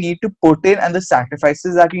work that you need to put in and the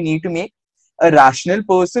sacrifices that you need to make, a rational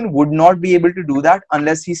person would not be able to do that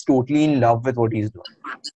unless he's totally in love with what he's doing.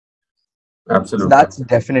 So Absolutely. that's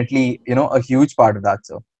definitely a huge part of that.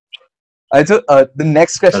 So also the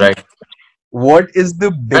next question: Right. what is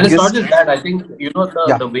the And it's not biggest? just that. I think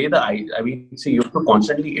Yeah, the way I mean, see, you have to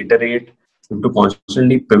constantly iterate, you have to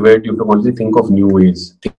constantly pivot, you have to constantly think of new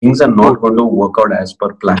ways. Things are not totally. going to work out as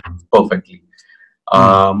per plan perfectly.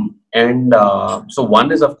 Hmm. And so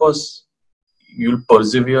one is, of course, you'll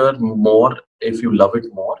persevere more if you love it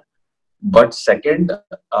more. But second,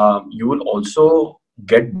 you will also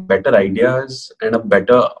get better ideas and a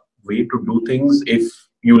better way to do things if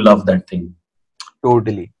you love that thing.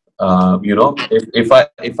 Totally. If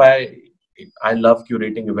I love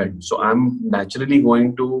curating events, so I'm naturally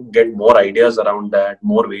going to get more ideas around that,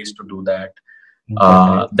 more ways to do that,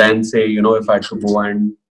 Definitely. than say, if I had to go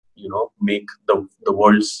and make the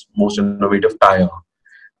world's most innovative tire.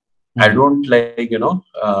 I Hmm. don't like,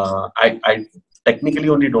 I technically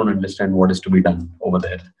only don't understand what is to be done over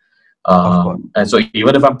there. Of course. And so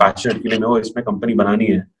even if I'm passionate, इसमें company बनानी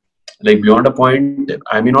है, like beyond a point,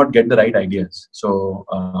 I may not get the right ideas. So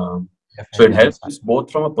it Definitely understand. helps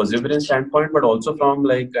both from a perseverance standpoint, but also from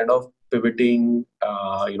like kind of pivoting,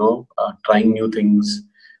 trying new things,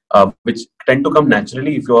 which tend to come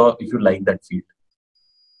naturally if you like that field.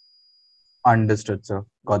 Understood, sir.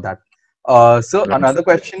 Got that. So Right. another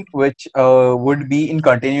question, which would be in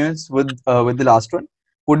continuance with the last one,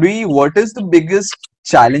 would be what is the biggest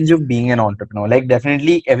challenge of being an entrepreneur? Like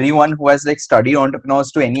definitely everyone who has like studied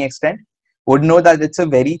entrepreneurs to any extent would know that it's a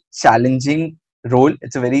very challenging role.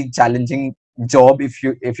 It's a very challenging job, if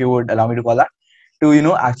you would allow me to call that,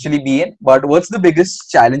 to actually be in. But what's the biggest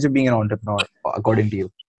challenge of being an entrepreneur according to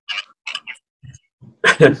you?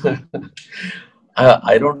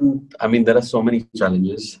 I don't. I mean, there are so many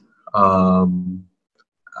challenges, but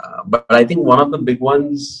I think one of the big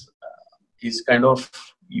ones is kind of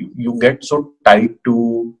you get so tied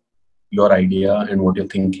to your idea and what you're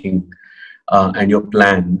thinking, and your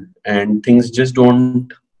plan, and things just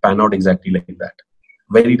don't pan out exactly like that.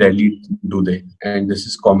 Very rarely do they, and this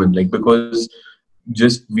is common, like because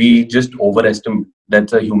we just overestimate.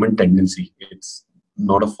 That's a human tendency. It's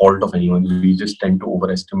not a fault of anyone. We just tend to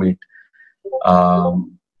overestimate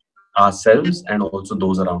um, ourselves and also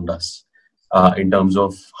those around us, in terms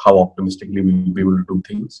of how optimistically we'll be able to do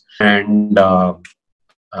things. And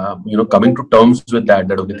coming to terms with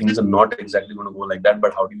that okay, things are not exactly going to go like that,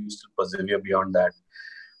 but how do you still persevere beyond that,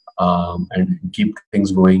 and keep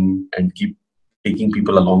things going and keep taking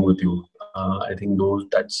people along with you? I think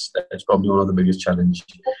that's probably one of the biggest challenge.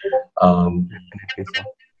 Um, Definitely, sir.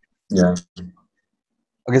 yeah.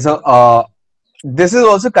 Okay, so this is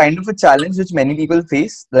also kind of a challenge which many people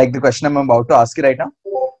face, like the question I'm about to ask you right now.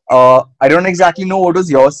 I don't exactly know what was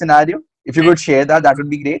your scenario. If you could share that, that would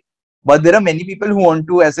be great. But there are many people who want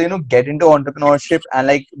to, as get into entrepreneurship and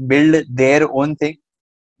like build their own thing.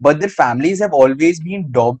 But their families have always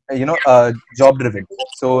been job driven.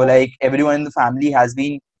 So like everyone in the family has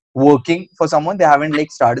been working for someone. They haven't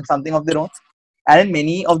like started something of their own. And in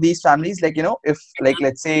many of these families, like if like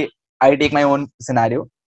let's say I take my own scenario,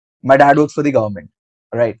 my dad works for the government,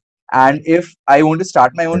 right? And if I want to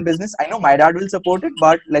start my own business, I know my dad will support it.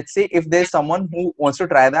 But let's say if there's someone who wants to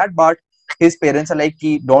try that, but his parents are like,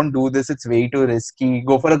 don't do this, it's way too risky,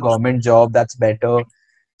 go for a government job, that's better.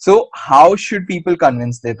 So how should people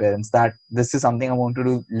convince their parents that this is something I want to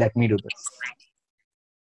do, let me do this?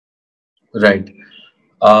 Right.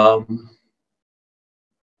 Um,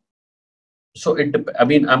 I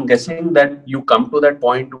mean, I'm guessing that you come to that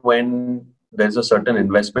point when there's a certain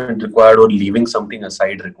investment required or leaving something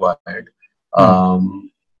aside required. Hmm.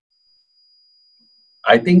 Um,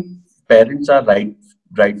 I think parents are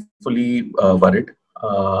rightfully worried,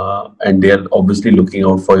 and they're obviously looking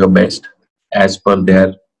out for your best as per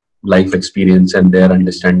their life experience and their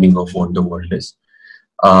understanding of what the world is.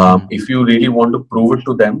 Hmm. If you really want to prove it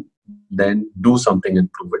to them, then do something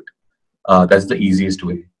and prove it. That's the easiest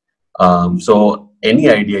way. So any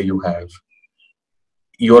idea you have,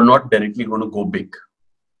 you're not directly going to go big.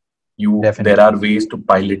 There Definitely. are ways to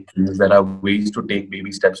pilot things. There are ways to take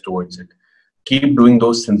baby steps towards it. Keep doing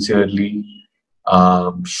those sincerely.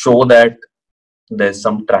 Show that there's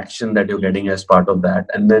some traction that you're getting as part of that,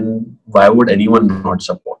 and then why would anyone not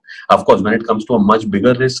support? Of course, when it comes to a much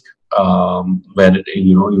bigger risk, where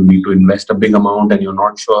you need to invest a big amount and you're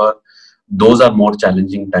not sure, those are more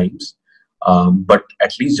challenging times. But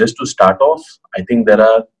at least just to start off, I think there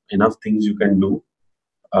are enough things you can do,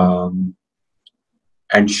 um,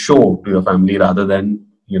 and show to your family, rather than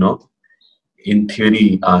in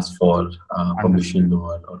theory ask for Understood. permission,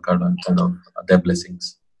 or kind of their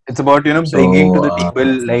blessings. It's about, bringing to So the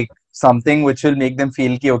table like something which will make them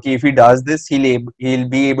feel ki, okay, if he does this, he'll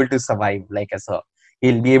be able to survive, like as a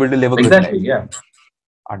he'll be able to live a good exactly, life. yeah.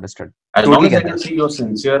 Understood. As long Totally as I get can that. see you're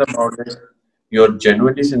sincere about it, you're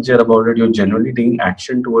genuinely sincere about it, you're genuinely taking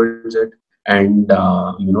action towards it, and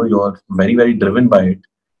you're very, very driven by it,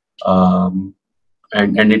 um,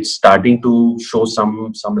 and it's starting to show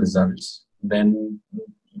some results, then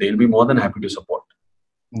they'll be more than happy to support.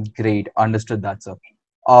 Great. Understood that, sir.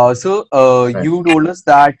 So Right. you told us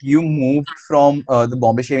that you moved from the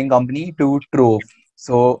Bombay Shaving Company to Trove.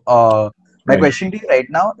 So my Right. question to you right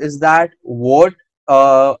now is that what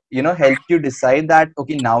helped you decide that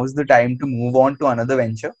okay, now is the time to move on to another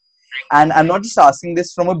venture? And I'm not just asking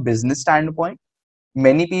this from a business standpoint.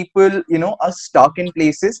 Many people, are stuck in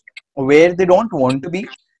places where they don't want to be,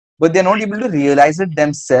 but they're not able to realize it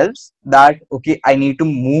themselves that okay, I need to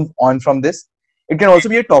move on from this. It can also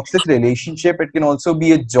be a toxic relationship, it can also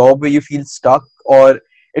be a job where you feel stuck, or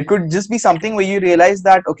it could just be something where you realize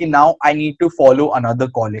that okay, now I need to follow another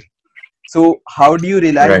calling. So how do you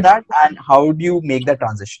realize Right. that, and how do you make that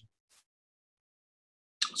transition?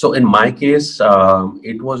 So in my case,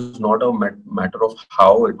 it was not a matter of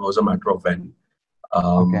how, it was a matter of when.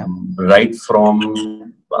 Okay. Right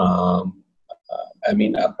from, I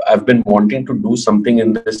mean, I've been wanting to do something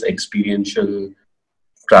in this experiential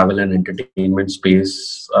travel and entertainment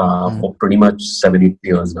space Mm. for pretty much 7 8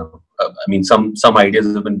 years now. I mean, some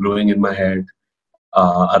ideas have been brewing in my head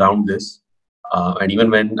around this. And even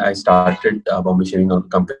when I started Bombay Shaving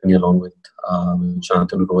Company along with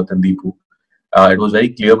Shantanu, Rohit, and Deepu, it was very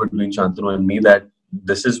clear between Shantanu and me that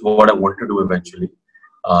this is what I want to do eventually.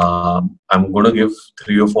 I'm going to give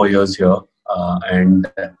 3 or 4 years here, and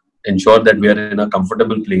ensure that we are in a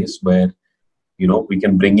comfortable place where we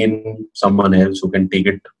can bring in someone else who can take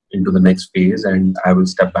it into the next phase, and I will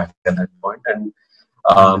step back at that point. And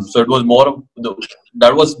so Understood. it was more of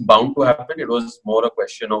that was bound to happen. It was more a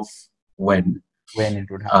question of when, When it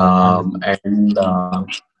would happen. um, Understood. and uh,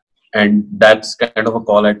 and that's kind of a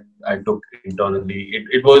call I took internally.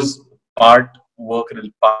 It was part work,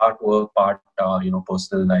 part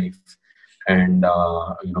personal life, and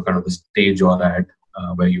kind of the stage you're at,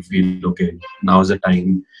 where you feel okay. Now is the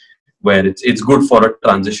time where it's good for a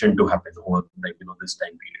transition to happen over this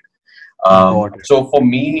time period. Got it. So for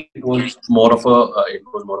me, it was more of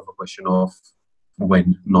a question of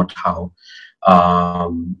when, not how.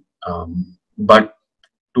 But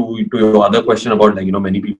to your other question about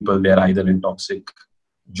many people, they're either in toxic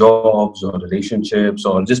jobs or relationships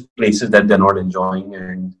or just places that they're not enjoying,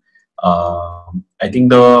 and I think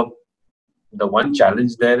the one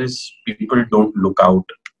challenge there is people don't look out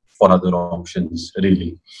for other options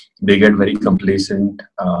really. They get very complacent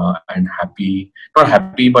and happy, not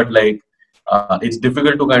happy, but like it's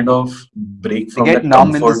difficult to kind of break They from get that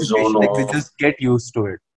numb in the comfort zone situation, like they of, just get used to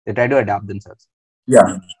it. They try to adapt themselves.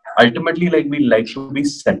 yeah, ultimately, like, we like to be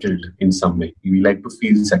settled in some way, we like to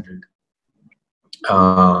feel settled.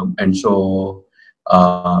 And so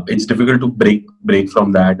it's difficult to break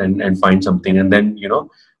from that and find something, and then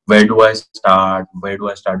where do I start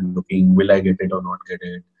looking, will I get it or not get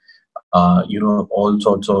it, all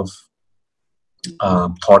sorts of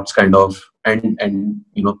thoughts kind of, and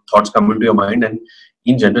thoughts come into your mind. And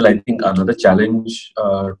in general, I think another challenge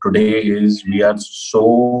today is we are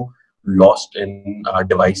so lost in our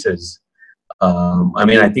devices. I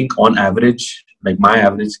mean, I think on average, like, my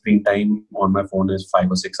average screen time on my phone is 5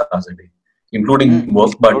 or 6 hours a day, including Mm.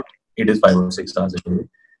 work, but Tot- it is 5 or 6 hours a day.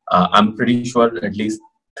 I'm pretty sure at least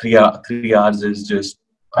 3 hours is just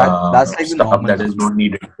that's like the stuff normal that is now. not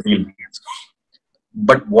needed really.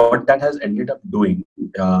 But what that has ended up doing,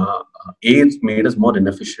 it's made us more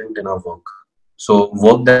inefficient in our work. So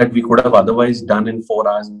work that we could have otherwise done in 4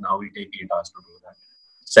 hours, now we take 8 hours to do that.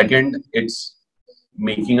 Second, it's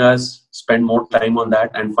making us spend more time on that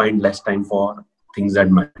and find less time for things that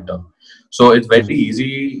matter. So it's very Mm.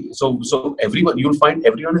 easy. So everyone, you'll find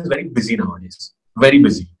everyone is very busy nowadays, very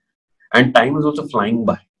busy. and time is also flying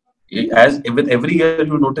by. As with every year,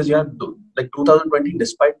 you notice, yeah, like 2020,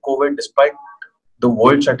 despite COVID, despite the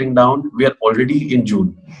world shutting down, we are already in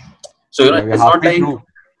June. So Yeah, we're it's not halfway like through.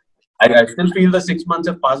 I still feel the 6 months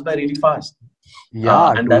have passed by really fast.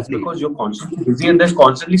 Yeah, And that's totally. because you're constantly busy and there's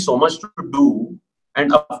constantly so much to do.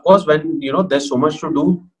 And of course, when there's so much to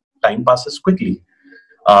do, time passes quickly.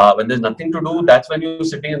 When there's nothing to do, that's when you're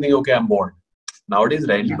sitting and think, okay, I'm bored. Nowadays,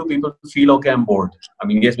 rarely Yeah. do people feel, okay, I'm bored. I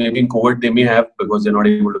mean, yes, maybe in COVID they may have because they're not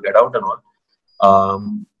able to get out and all.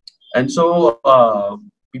 And so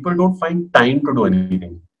people don't find time to do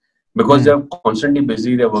anything because Hmm. they're constantly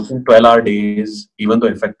busy. They're working 12-hour days, even though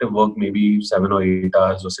effective work may be 7 or 8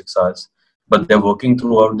 hours or 6 hours, but they're working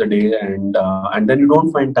throughout the day, and then you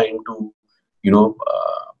don't find time to,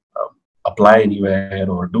 apply anywhere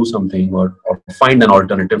or do something or find an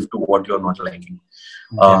alternative to what you're not liking.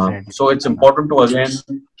 Definitely. So it's important to again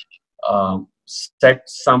set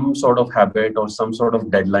some sort of habit or some sort of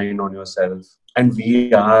deadline on yourself. And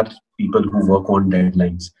we are people who work on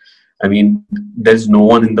deadlines. I mean, there's no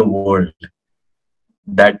one in the world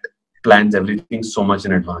that plans everything so much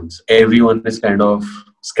in advance. Everyone is kind of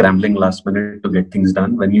scrambling last minute to get things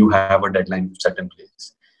done when you have a deadline set in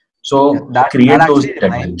place. Yeah, So that create those actually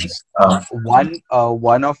reminds deadlines. me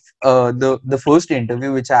one of the first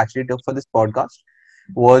interview which I actually took for this podcast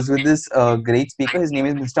was with this great speaker. His name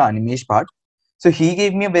is Mr. Animesh Bhatt. So he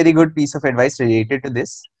gave me a very good piece of advice related to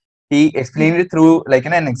this. He explained it through like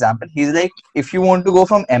in an example. He's like, if you want to go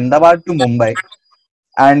from Ahmedabad to Mumbai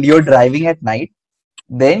and you're driving at night,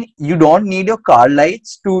 then you don't need your car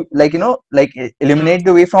lights to eliminate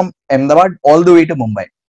the way from Ahmedabad all the way to Mumbai.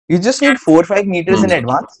 You just need 4 or 5 meters in Hmm.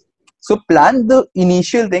 advance. So plan the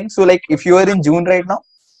initial thing. So like if you are in June right now,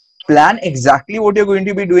 plan exactly what you're going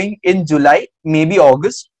to be doing in July, maybe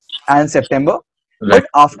August and September. Right. But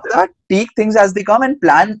after that, take things as they come and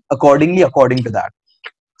plan accordingly according to that.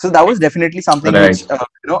 So that was definitely something which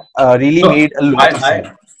Right. really So made a lot of sense.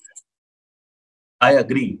 I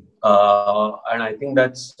agree, and I think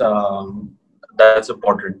that's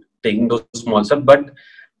important. Taking those small steps, but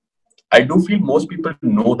I do feel most people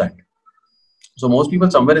know that. So most people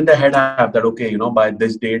somewhere in their head have that. Okay, by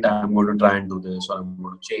this date I'm going to try and do this, or I'm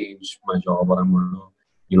going to change my job, or I'm going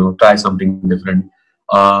to try something different.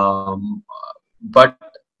 Um, but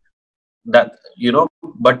that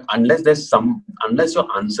but unless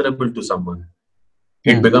you're answerable to someone,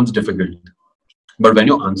 it Hmm. becomes difficult. But when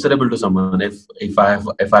you're answerable to someone, if I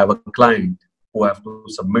have a client who I have to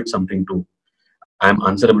submit something to, I'm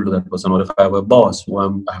answerable to that person. Or if I have a boss who I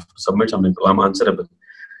have to submit something to, I'm answerable.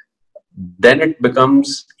 Then it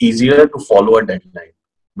becomes easier to follow a deadline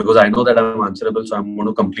because I know that I'm answerable, so I'm going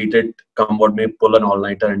to complete it, come what may, pull an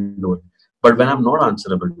all-nighter and do it. But when I'm not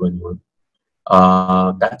answerable to anyone,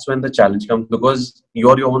 that's when the challenge comes because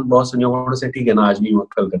you're your own boss and you're going to say, "ठीक है ना, आज नहीं हुआ,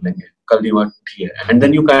 कल कर लेंगे, कल नहीं हुआ, ठीक है." And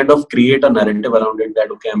then you kind of create a narrative around it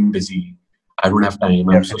that, okay, I'm busy, I don't have time,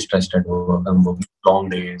 I'm so Definitely. stressed at work, I'm working long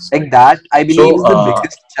days. Like that, I So, believe is the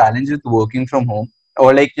biggest challenge with working from home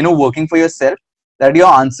or working for yourself, that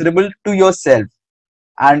you're answerable to yourself.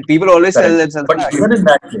 And people always tell correct. themselves, But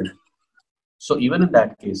even in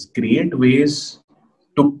that case, create ways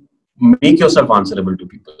to make yourself answerable to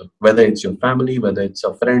people, whether it's your family, whether it's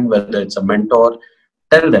a friend, whether it's a mentor.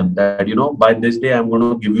 Tell them that, by this day, I'm going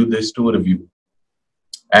to give you this to review.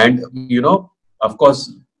 And, of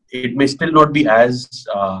course, it may still not be as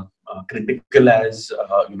critical as,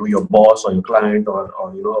 your boss or your client or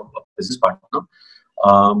a business partner.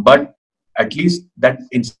 But at least that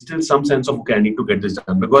instills some sense of, okay, I need to get this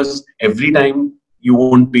done, because every time you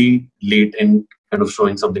won't be late in kind of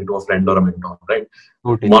showing something to a friend or a mentor, right?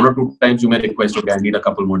 totally. One or two times you may request, okay, I need a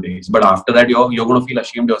couple more days, but after that you're going to feel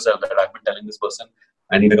ashamed yourself that I've been telling this person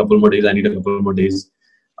I need a couple more days, I need a couple more days,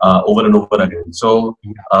 over and over again. So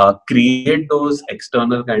Yeah. create those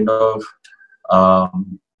external kind of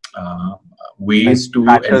um, uh, Like ways to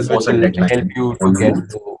factors which enforce a will help deadline you to on get you,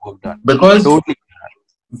 the work done. because Totally.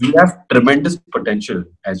 we have tremendous potential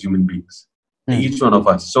as human beings, Hmm. each one of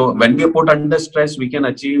us. So when we are put under stress, we can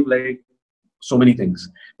achieve like so many things.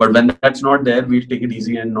 But when that's not there, we'll take it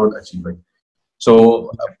easy and not achieve it.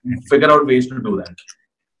 So figure out ways to do that.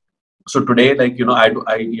 So today, like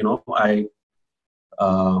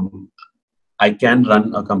um, I can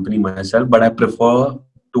run a company myself, but I prefer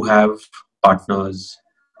to have partners,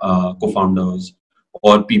 co-founders,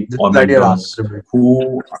 or people Just or that you're mentors answerable.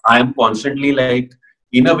 who I am constantly like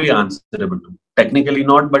in a way answerable to. Technically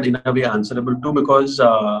not, but in a way answerable to, because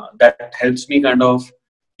that helps me kind of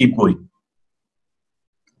keep going.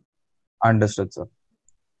 Understood, sir.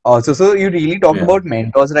 So you really talked Yeah. about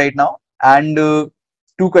mentors right now, and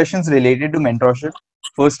two questions related to mentorship.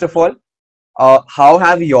 First of all, how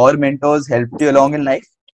have your mentors helped you along in life?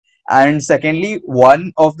 And secondly,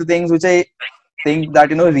 one of the things which I think that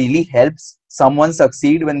really helps someone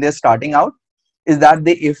succeed when they're starting out is that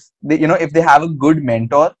if they have a good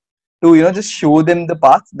mentor to just show them the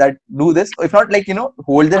path that do this, if not like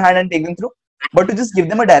hold their hand and take them through, but to just give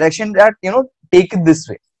them a direction that take it this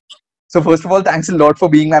way. So first of all, thanks a lot for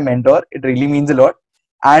being my mentor. It really means a lot.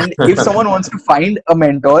 And if someone wants to find a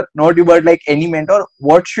mentor, not you but like any mentor,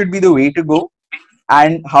 what should be the way to go,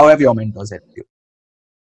 and how have your mentors helped you?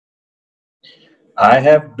 I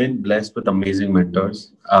have been blessed with amazing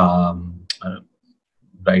mentors.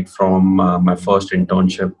 Right from my first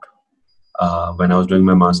internship when I was doing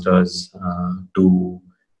my masters to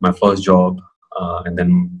my first job, and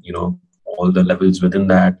then all the levels within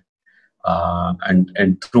that,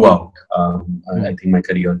 and throughout, I think my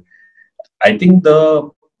career. I think the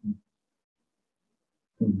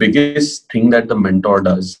biggest thing that the mentor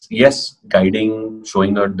does, yes, guiding,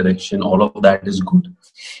 showing a direction, all of that is good.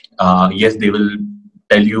 Yes, they will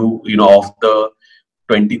tell you, of the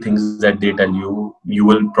 20 things that they tell you, you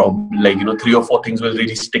will probably, like, 3 or 4 things will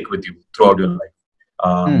really stick with you throughout your life.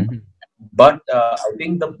 Mhm. But I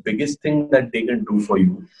think the biggest thing that they can do for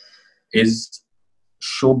you is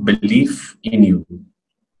show belief in you.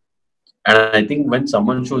 And I think when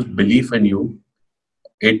someone shows belief in you,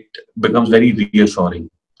 it becomes very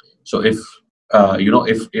reassuring. So if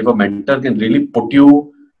a mentor can really put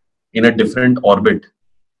you in a different orbit,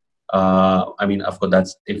 I mean, of course,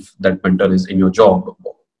 that's if that mentor is in your job,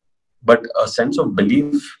 but a sense of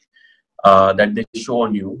belief that they show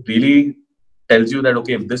on you really tells you that,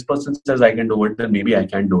 okay, if this person says I can do it, then maybe I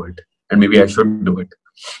can do it, and maybe I should do it.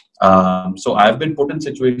 So I've been put in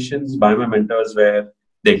situations by my mentors where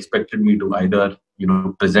they expected me to either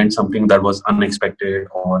present something that was unexpected,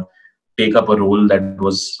 or take up a role that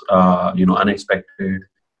was unexpected,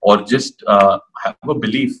 or just have a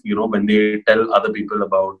belief when they tell other people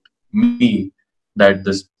about me, that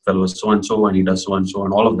this fellow is so and so and he does so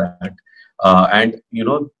and all of that. And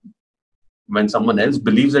when someone else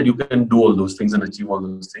believes that you can do all those things and achieve all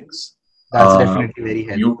those things, That's definitely very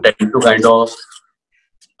you helpful. tend to kind of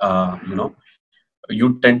uh, you know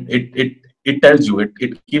you tend it tells you,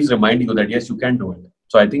 it keeps reminding you that yes, you can do it.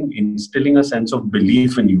 So I think instilling a sense of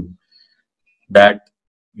belief in you that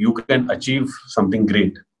you can achieve something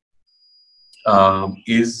great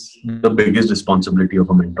is the biggest responsibility of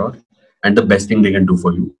a mentor, and the best thing they can do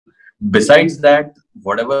for you. Besides that,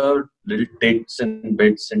 whatever little tips and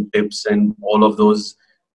bits and tips and all of those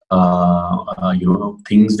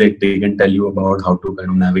things that they can tell you about how to kind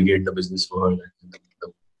of navigate the business world and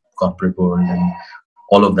the corporate world and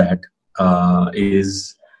all of that,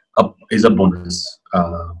 is a bonus.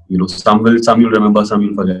 Some you'll remember, some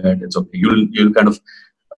you'll forget. It's okay. You'll kind of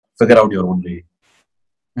figure out your own way.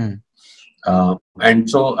 Hmm. And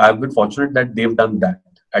so I've been fortunate that they've done that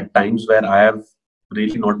at times where I have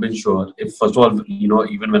really not been sure. If first of all,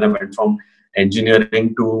 even when I went from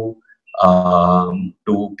engineering to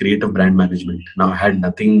creative brand management, now I had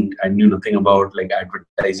nothing. I knew nothing about like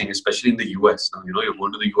advertising, especially in the US. Now you're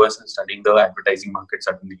going to the US and studying the advertising market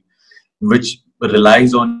suddenly, which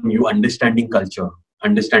relies on you understanding culture,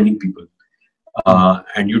 understanding people, Hmm.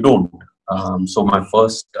 and you don't. So my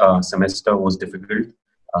first semester was difficult.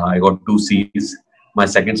 I got 2 C's. My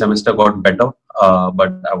second semester got better,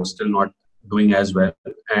 but I was still not doing as well.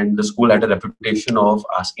 And the school had a reputation of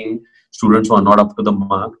asking students who are not up to the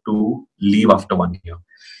mark to leave after 1 year.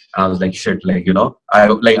 And I was like, shit, like, I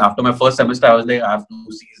like after my first semester, I was like, I have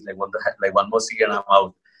 2 C's, like, what the heck, like one more C and I'm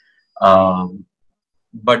out. Um,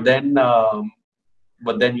 but then, um,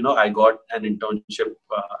 but then, I got an internship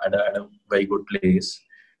at a very good place,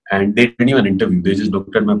 and they didn't even interview. They just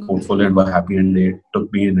looked at my portfolio and were happy, and they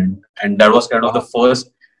took me in. And that was kind of the Wow.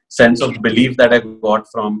 first sense of belief that I got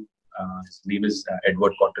from. His name is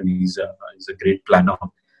Edward Cotton. He's a great planner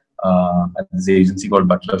at this agency called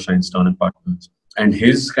Butler Shine and Partners. And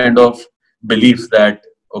his kind of belief that,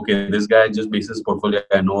 okay, this guy just bases portfolio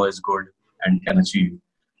I know is good and can achieve,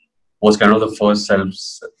 was kind of the first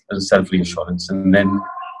self reassurance. And then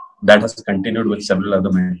that has continued with several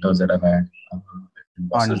other mentors that I've had, and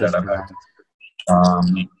bosses that I've Understood. had.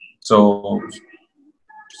 Understood.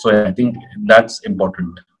 So yeah, I think that's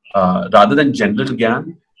important. Rather than general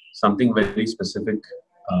gyan, something very specific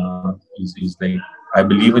is like, I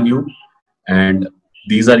believe in you, and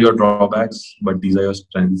these are your drawbacks, but these are your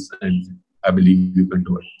strengths, and I believe you can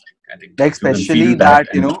do it. I think Like if you can especially feel that,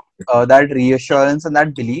 that and that reassurance and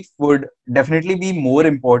that belief would definitely be more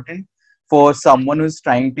important for someone who's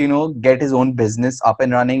trying to get his own business up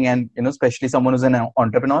and running, and especially someone who's an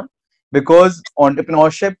entrepreneur. because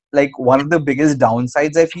entrepreneurship, like one of the biggest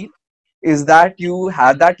downsides I feel, is that you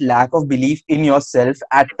have that lack of belief in yourself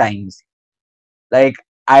at times. Like,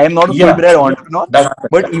 I am not a full Yeah, blood entrepreneur, that happens.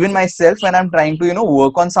 but even myself, when I'm trying to,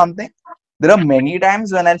 work on something, there are many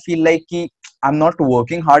times when I feel like I'm not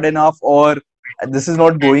working hard enough, or this is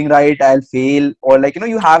not going right, I'll fail, or like,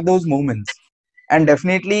 you have those moments. And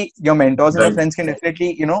definitely your mentors and your Right. friends can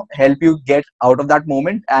definitely, help you get out of that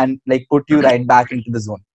moment and like put you right back into the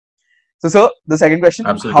zone. So, sir, the second question: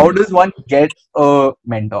 how Absolutely. does one get a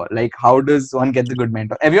mentor? Like, how does one get the good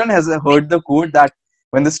mentor? Everyone has heard the quote that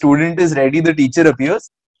when the student is ready, the teacher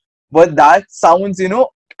appears. But that sounds,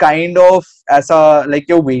 kind of as a like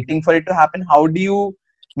you're waiting for it to happen. How do you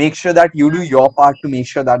make sure that you do your part to make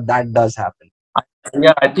sure that that does happen?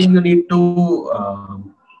 Yeah, I think you need to,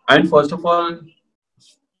 and first of all,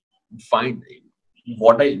 find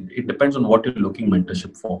what I. It depends on what you're looking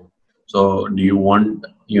mentorship for. So, do you want,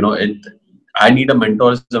 it? I need a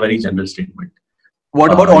mentor is a very general statement.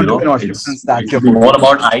 What about entrepreneurship, since It that's should your be forte? more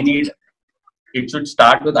about I need. It should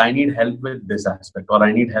start with I need help with this aspect, or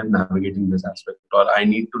I need help navigating this aspect, or I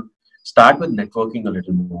need to start with networking a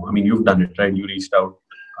little more. I mean, you've done it, right? You reached out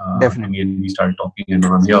to me Definitely. and we started talking, and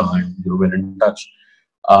I'm here, and we're in touch.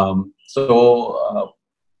 So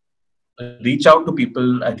reach out to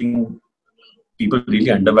people. I think people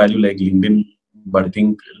really undervalue like LinkedIn, but I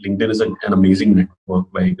think LinkedIn is an amazing network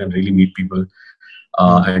where you can really meet people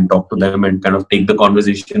Hmm. and talk to them and kind of take the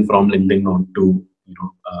conversation from LinkedIn onto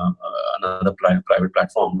another private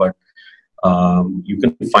platform. But you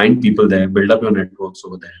can find people there, build up your networks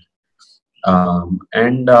over there,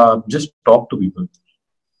 and just talk to people.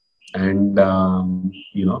 And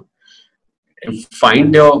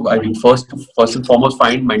find your. I mean, first and foremost,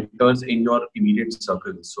 find mentors in your immediate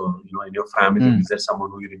circle. So in your family, Hmm. is there someone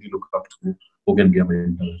who you really look up to who can be a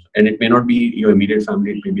mentor? And it may not be your immediate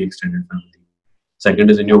family; it may be extended family.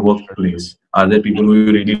 Second is in your workplace. Are there people who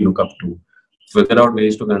you really look up to? Figure out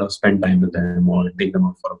ways to kind of spend time with them or take them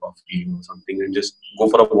out for a coffee or something and just go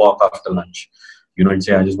for a walk after lunch. And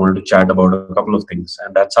say, I just wanted to chat about a couple of things.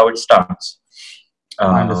 And that's how it starts.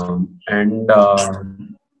 Understood.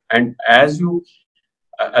 And as you,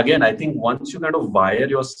 again, I think once you kind of wire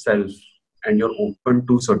yourself and you're open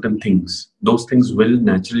to certain things, those things will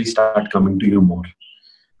naturally start coming to you more.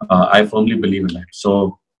 I firmly believe in that.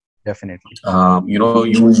 So Definitely.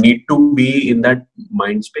 you need to be in that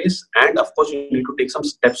mind space, and of course you need to take some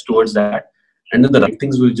steps towards that, and then the right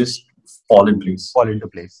things will just fall in place. Fall into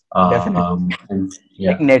place. Definitely. And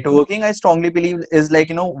Like yeah. networking, I strongly believe is like,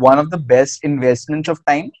 one of the best investments of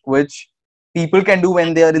time which people can do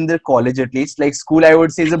when they are in their college at least. Like school, I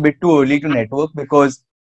would say is a bit too early to network because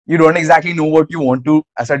you don't exactly know what you want to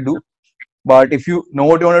as a do. But if you know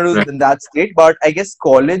what you want to do, Right. then that's great. But I guess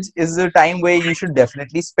college is the time where you should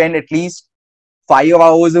definitely spend at least 5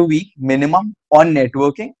 hours a week minimum on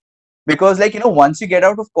networking. Because like, once you get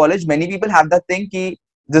out of college, many people have that thing ki,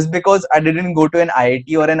 just because I didn't go to an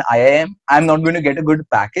IIT or an IIM, I'm not going to get a good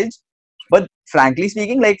package. But frankly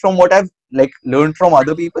speaking, like from what I've like learned from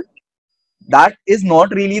other people, that is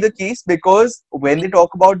not really the case, because when they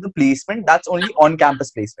talk about the placement, that's only on campus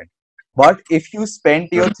placement. But if you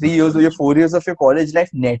spent your 3 years or your 4 years of your college life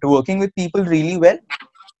networking with people really well,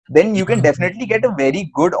 then you can definitely get a very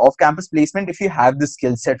good off campus placement if you have the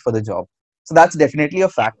skill set for the job. So that's definitely a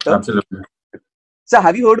factor. Absolutely. So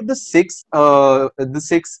have you heard of the six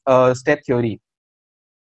step theory?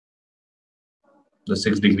 The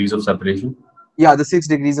 6 degrees of separation. Yeah, the 6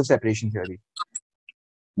 degrees of separation theory.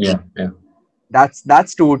 Yeah, yeah.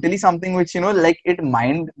 That's totally something which, like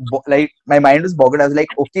like my mind was boggled. I was like,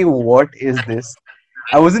 okay, what is this?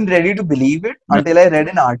 I wasn't ready to believe it Right. until I read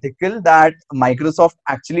an article that Microsoft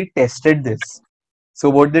actually tested this. So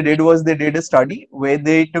what they did was they did a study where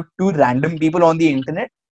they took two random people on the internet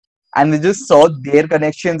and they just saw their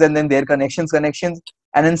connections and then their connections,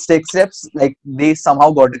 and in 6 steps, like they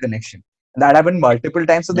somehow got a connection. And that happened multiple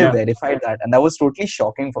times, so they Yeah. verified that, and that was totally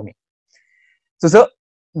shocking for me. So, sir,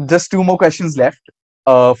 just two more questions left.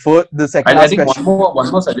 For the second I last think question, one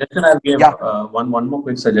more suggestion I'll give. yeah. One more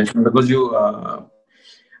quick suggestion, because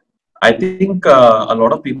I think a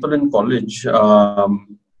lot of people in college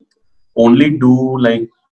only do like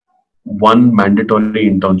one mandatory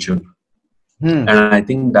internship, Hmm. and I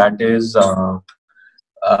think that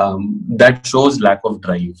shows lack of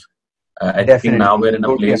drive. I think now we're Definitely, in a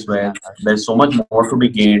totally place where understand that. there's so much more to be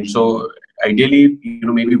gained. So ideally,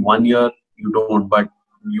 maybe 1 year you don't, but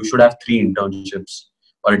you should have 3 internships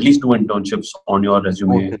or at least 2 internships on your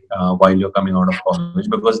resume Totally. while you're coming out of college,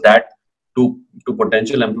 because that to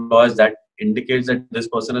potential employers, that indicates that this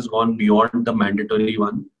person has gone beyond the mandatory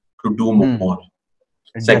one to do Hmm. more.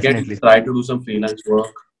 Second, Definitely. try to do some freelance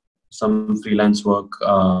work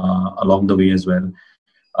along the way as well.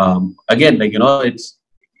 Again, like, it's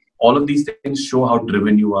all of these things show how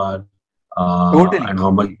driven you are, Totally. and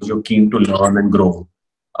how much you're keen to learn and grow.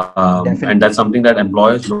 And Definitely. that's something that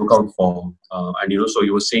employers look out for. And so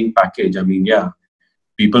you were saying package. I mean, yeah,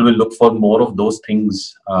 people will look for more of those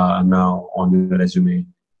things now on your resume,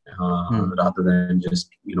 Hmm. rather than just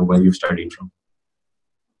where you studied from.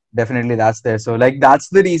 Definitely, that's there. So like that's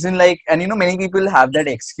the reason. Like, and many people have that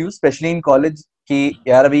excuse, especially in college. Ki,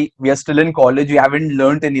 yaar, we are still in college. We haven't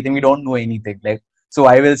learned anything. We don't know anything. Like, so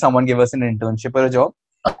why will someone give us an internship or a job?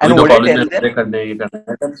 अभी And तो what I college में tell them, मजे करने हैं, ये करना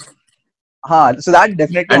है. so that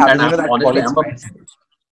definitely And happens. That honestly, college mindset.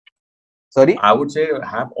 Sorry, I would say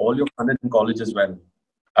have all your fun in college as well.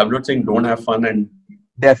 I'm not saying don't have fun and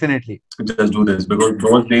definitely, just do this, because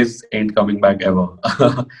those days ain't coming back ever.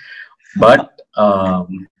 but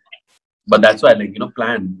but that's why, like,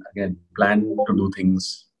 plan to do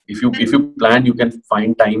things. If you plan, you can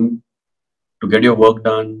find time to get your work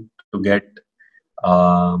done, to get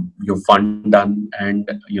your fun done, and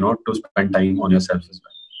to spend time on yourself as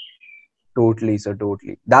well. totally. So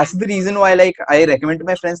totally. That's the reason why, like, I recommend to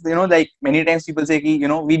my friends. Like many times people say, ki,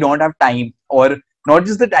 we don't have time, or not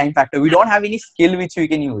just the time factor. We don't have any skill which we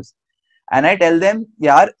can use. And I tell them,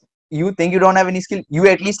 yeah, you think you don't have any skill, you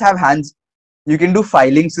at least have hands. You can do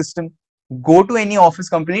filing system. Go to any office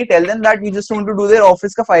company, tell them that you just want to do their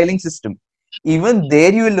office ka filing system. Even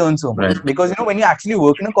there you will learn so much, Right. because when you actually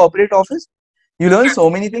work in a corporate office, you learn so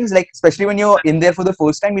many things. Like especially when you're in there for the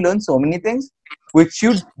first time, you learn so many things which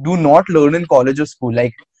you do not learn in college or school.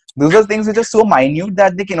 Like those are things which are so minute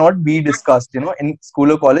that they cannot be discussed, in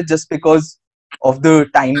school or college, just because of the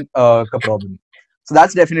time problem. So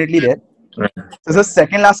that's definitely there. Right. So the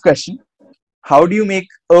second last question: how do you make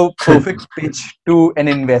a perfect pitch to an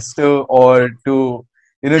investor, or to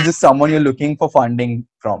just someone you're looking for funding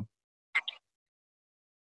from?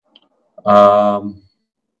 um,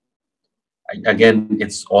 Again,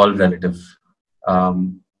 it's all relative.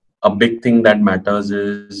 A big thing that matters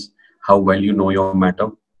is how well you know your matter,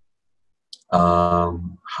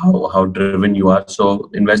 how driven you are. So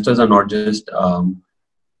investors are not just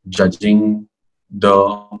judging the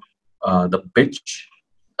the pitch,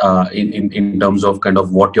 in terms of kind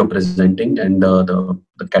of what you're presenting and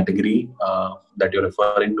the category that you're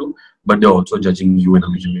referring to, but they're also judging you in a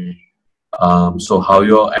major way. So how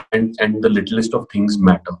you're, and the littlest of things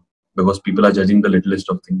matter, because people are judging the littlest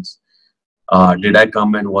of things. Did I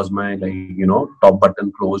come and was my, like, top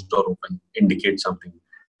button closed or open? Indicate something.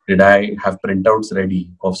 Did I have printouts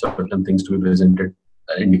ready of certain things to be presented?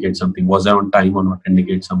 Indicate something. Was I on time or not?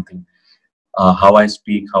 Indicate something. How I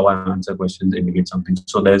speak, how I answer questions indicate something.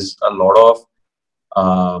 So there's a lot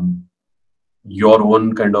of your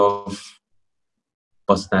own kind of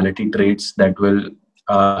personality traits that will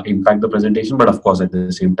impact the presentation. But of course, at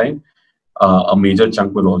the same time, a major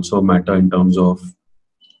chunk will also matter in terms of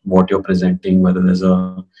what you're presenting, whether there's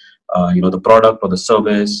the product or the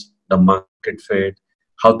service, the market fit,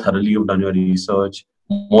 how thoroughly you've done your research.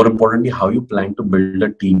 More importantly, how you plan to build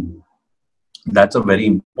a team. That's a very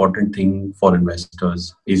important thing for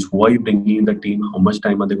investors, is who are you bringing in the team, how much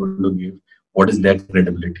time are they going to give, what is their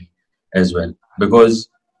credibility as well, because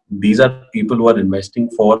these are people who are investing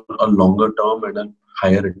for a longer term and a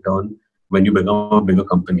higher return when you become a bigger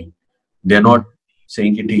company. They're not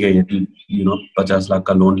saying कि ठीक है ये 50 लाख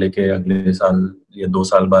का loan लेके अगले साल या 2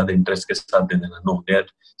 साल बाद इंटरेस्ट के साथ दे देना. No, they're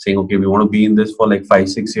saying okay, we want to be in this for like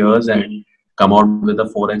 5-6 years and come out with a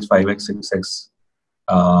 4x 5x 6x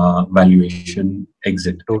valuation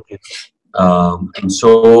exit. Totally.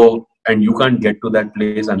 And you can't get to that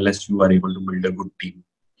place unless you are able to build a good team.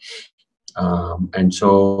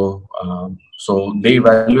 So they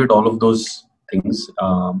evaluate all of those things.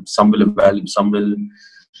 Some will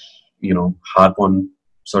harp on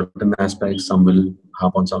certain aspects, some will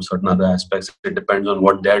harp on some certain other aspects. It depends on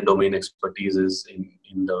what their domain expertise is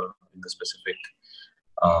in the specific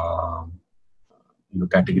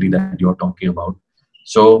category that you're talking about.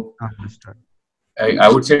 So Understood. I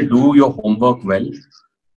would say do your homework well,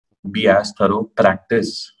 be as thorough,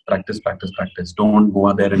 practice. Don't go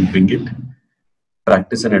out there and wing it.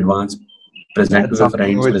 Practice in advance, present to That's your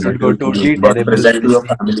something friends, which present will to go your team totally members, terrible. present to your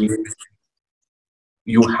family.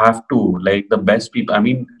 You have to, like, the best people. I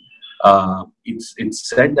mean, it's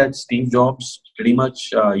said that Steve Jobs pretty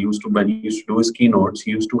much used to, when he used to do his keynotes,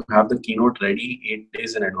 he used to have the keynote ready 8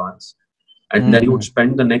 days in advance, and then he would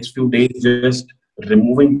spend the next few days just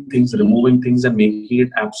removing things and making it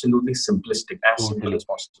absolutely simplistic, as simple Totally. as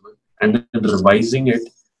possible, and then revising it.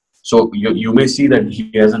 So you may see that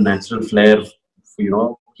he has a natural flair.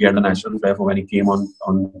 he had a natural flair for when he came on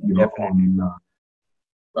Definitely.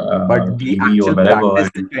 But the TV or actual wherever, practice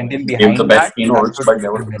and that went in he gave the behind best that, that keynotes. should But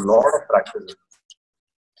there be was the a best. lot of practice.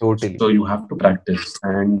 Totally. So you have to practice,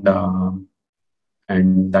 and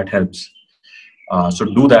that helps. So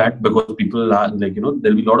do that, because people are like, there'll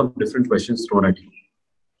be a lot of different questions thrown at you,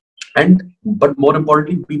 and but more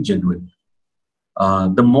importantly, be genuine.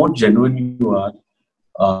 The more genuine you are,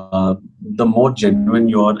 the more genuine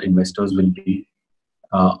your investors will be,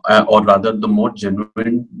 or rather, the more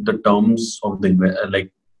genuine the terms of the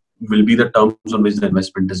like will be the terms on which the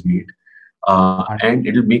investment is made, And and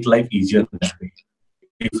it'll make life easier that way.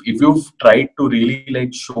 If you've tried to really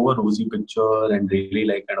like show a rosy picture and really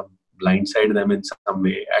like kind of blindside them in some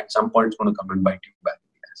way, at some point it's going to come and bite you back.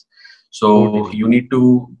 Yes. So totally. you need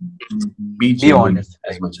to be Be genuine honest.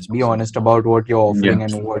 as Like, much as be possible. honest about what you're Yeah, offering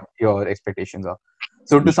and what your expectations are.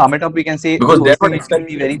 So to sum it up, we can say the because they're first thing not we should be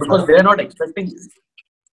expecting very because thorough. they're not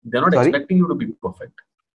Sorry? expecting you to be perfect.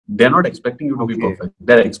 They're not expecting you to be Okay. perfect.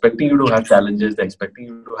 They're expecting you to have challenges. They're expecting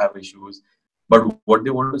you to have issues. But what they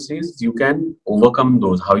want to say is you can overcome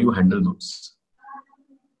those. How you handle those,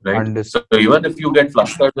 right? So Understood. even if you get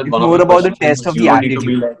flustered with It's one of more the about the test questions, of you the don't need to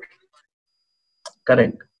be attitude. like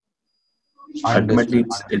correct. Ultimately, Understood.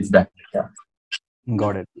 it's that. Yeah,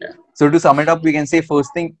 Got it. yeah. So to sum it up, we can say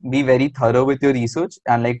first thing, be very thorough with your research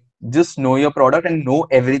and like just know your product and know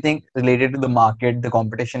everything related to the market, the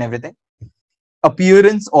competition, everything.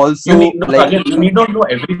 Appearance You also need no like again. You need not know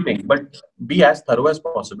everything, but be as thorough as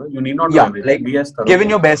possible. You need not know yeah, everything. like Be as thorough giving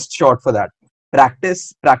as your best shot for that.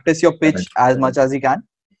 Practice your pitch correct. as much as you can.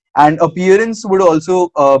 And appearance would also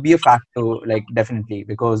be a factor, like definitely,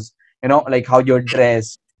 because like how you're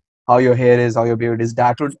dressed, how your hair is, how your beard is,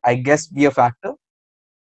 that would I guess be a factor.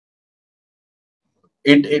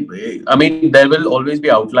 I mean, there will always be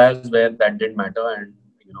outliers where that didn't matter, and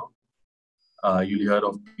you'll hear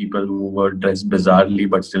of people who were dressed bizarrely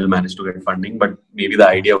but still managed to get funding. But maybe the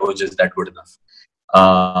idea was just that good enough.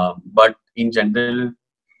 But in general,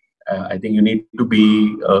 I think you need to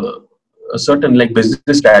be a certain like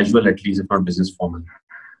business casual, at least, if not business formal.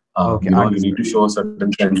 Okay, You need understood. to show a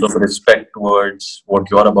certain sense of respect towards what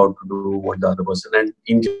you're about to do, what the other person. And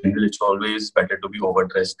in general, it's always better to be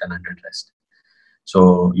overdressed than underdressed.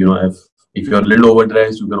 So if you're a little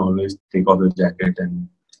overdressed, you can always take off your jacket and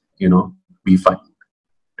be fine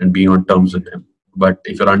and be on terms with them. But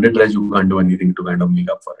if you're underdressed, you can't do anything to kind of make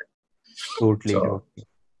up for it. Totally, So totally.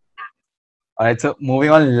 All right, so moving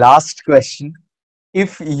on, last question.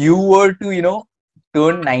 If you were to,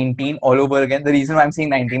 turn 19 all over again, the reason why I'm saying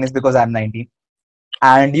 19 is because I'm 19,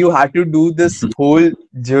 and you had to do this whole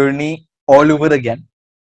journey all over again.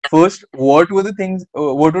 First, what would be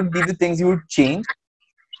the things you would change?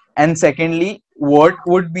 And secondly, what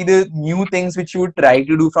would be the new things which you would try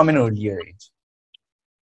to do from an earlier age?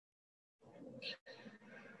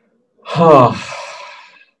 I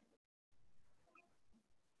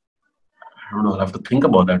don't know. I'll have to think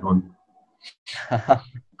about that one.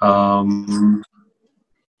 Um,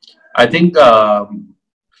 I think so.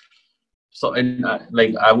 And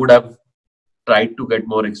like I would have tried to get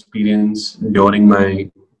more experience during my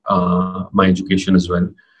education as well.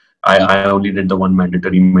 I only did the one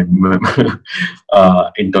mandatory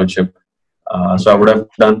internship, so I Okay. would have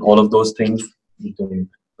done all of those things.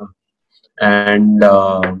 And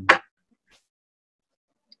I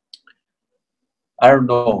don't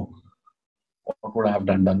know what would I have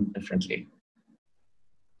done differently.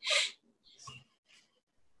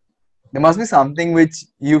 There must be something which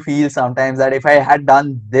you feel sometimes that if I had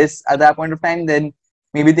done this at that point of time, then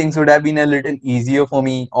maybe things would have been a little easier for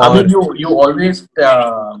me. I mean, Or you always.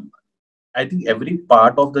 I think every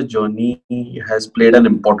part of the journey has played an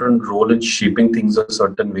important role in shaping things a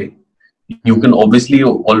certain way. You hmm, can obviously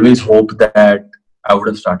always hope that I would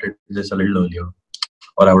have started this a little earlier,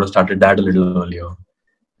 or I would have started that a little earlier.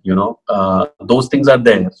 Those things are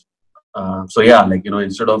there. So yeah, like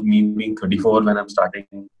instead of me being 34 when I'm starting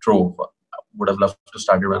Trove, I would have loved to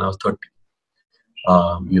start it when I was 30.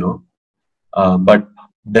 But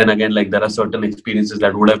then again, like there are certain experiences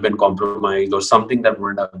that would have been compromised or something that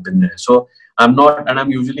wouldn't have been there. So I'm not, and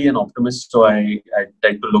I'm usually an optimist. So I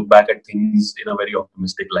tend to look back at things in a very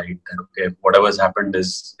optimistic light. And okay, whatever has happened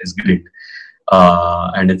is great,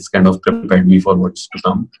 and it's kind of prepared me for what's to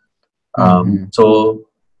come. hmm. So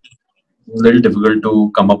a little difficult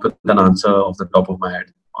to come up with an answer off the top of my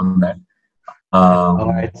head on that. All Um,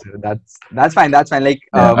 right, so that's fine. That's fine. Like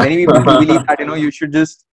yeah, many people do believe that you should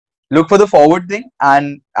just look for the forward thing,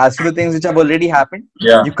 and as for the things which have already happened,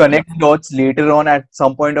 yeah. you connect dots later on at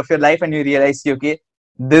some point of your life, and you realize, okay,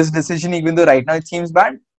 this decision, even though right now it seems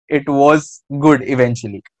bad, it was good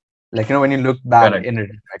eventually. Like, when you look back Correct. in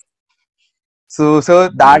retrospect. So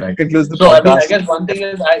that Right. concludes the So I mean, I podcast. guess one thing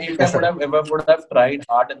is, if I Yes, would sir. have ever would have tried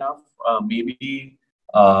hard enough, maybe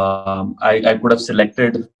I could have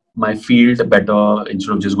selected my field better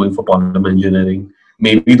instead of just going for polymer engineering.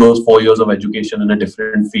 Maybe those 4 years of education in a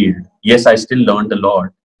different field. Yes, I still learned a lot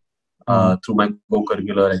Hmm. through my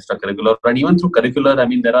co-curricular, extracurricular, and even through curricular. I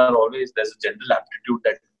mean, there's a general aptitude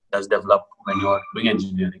that does develop when you are doing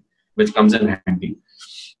engineering, which comes in handy.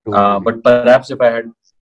 Totally. But perhaps if I had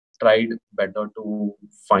tried better to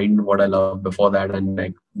find what I love before that and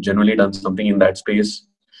like genuinely done something in that space,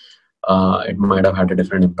 it might have had a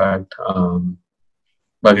different impact.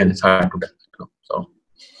 But again, it's hard to tell. So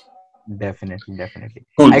Definitely, definitely.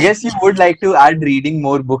 cool. I guess you would like to add reading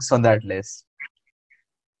more books on that list.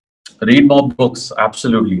 Read more books.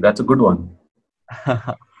 Absolutely, that's a good one.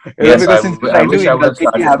 Yes, Because since you're I trying to wish I would have inculcate the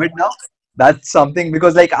started. habit now, that's something,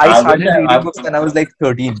 because like I I wish started reading I books when I was like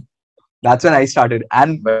 13. That's when I started.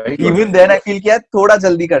 And very good. even then I feel कि यार थोड़ा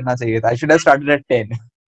जल्दी करना चाहिए था. I should have started at 10.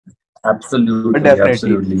 But Absolutely, definitely.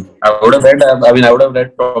 absolutely. I would have read. I mean, I would have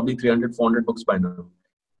read probably 300, 400 books by now,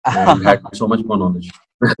 and had so much more knowledge.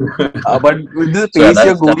 But with the So yeah, pace you're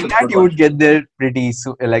that's going a at, good you one. would get there pretty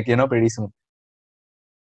soon, like, pretty soon.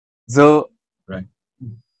 So Right.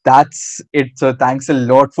 that's it. So thanks a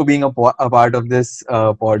lot for being a part of this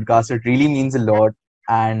podcast. It really means a lot.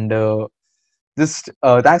 And just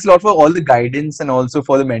thanks a lot for all the guidance and also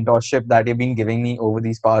for the mentorship that you've been giving me over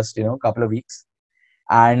these past, couple of weeks.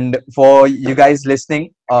 And for you guys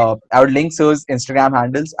listening, I would link Sir's Instagram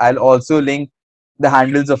handles. I'll also link the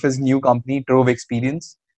handles of his new company, Trove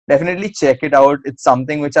Experience. Definitely check it out. It's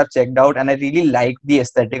something which I've checked out and I really like the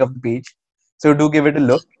aesthetic of the page. So do give it a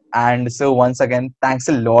look. And so once again, thanks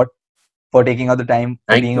a lot for taking out the time for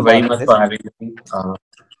Thank being you a very part of much this. for having me.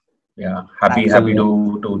 Yeah, Thanks a happy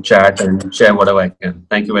lot. to chat and share whatever I can.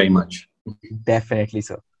 Thank you very much. Definitely,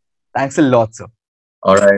 sir. Thanks a lot, sir. All right.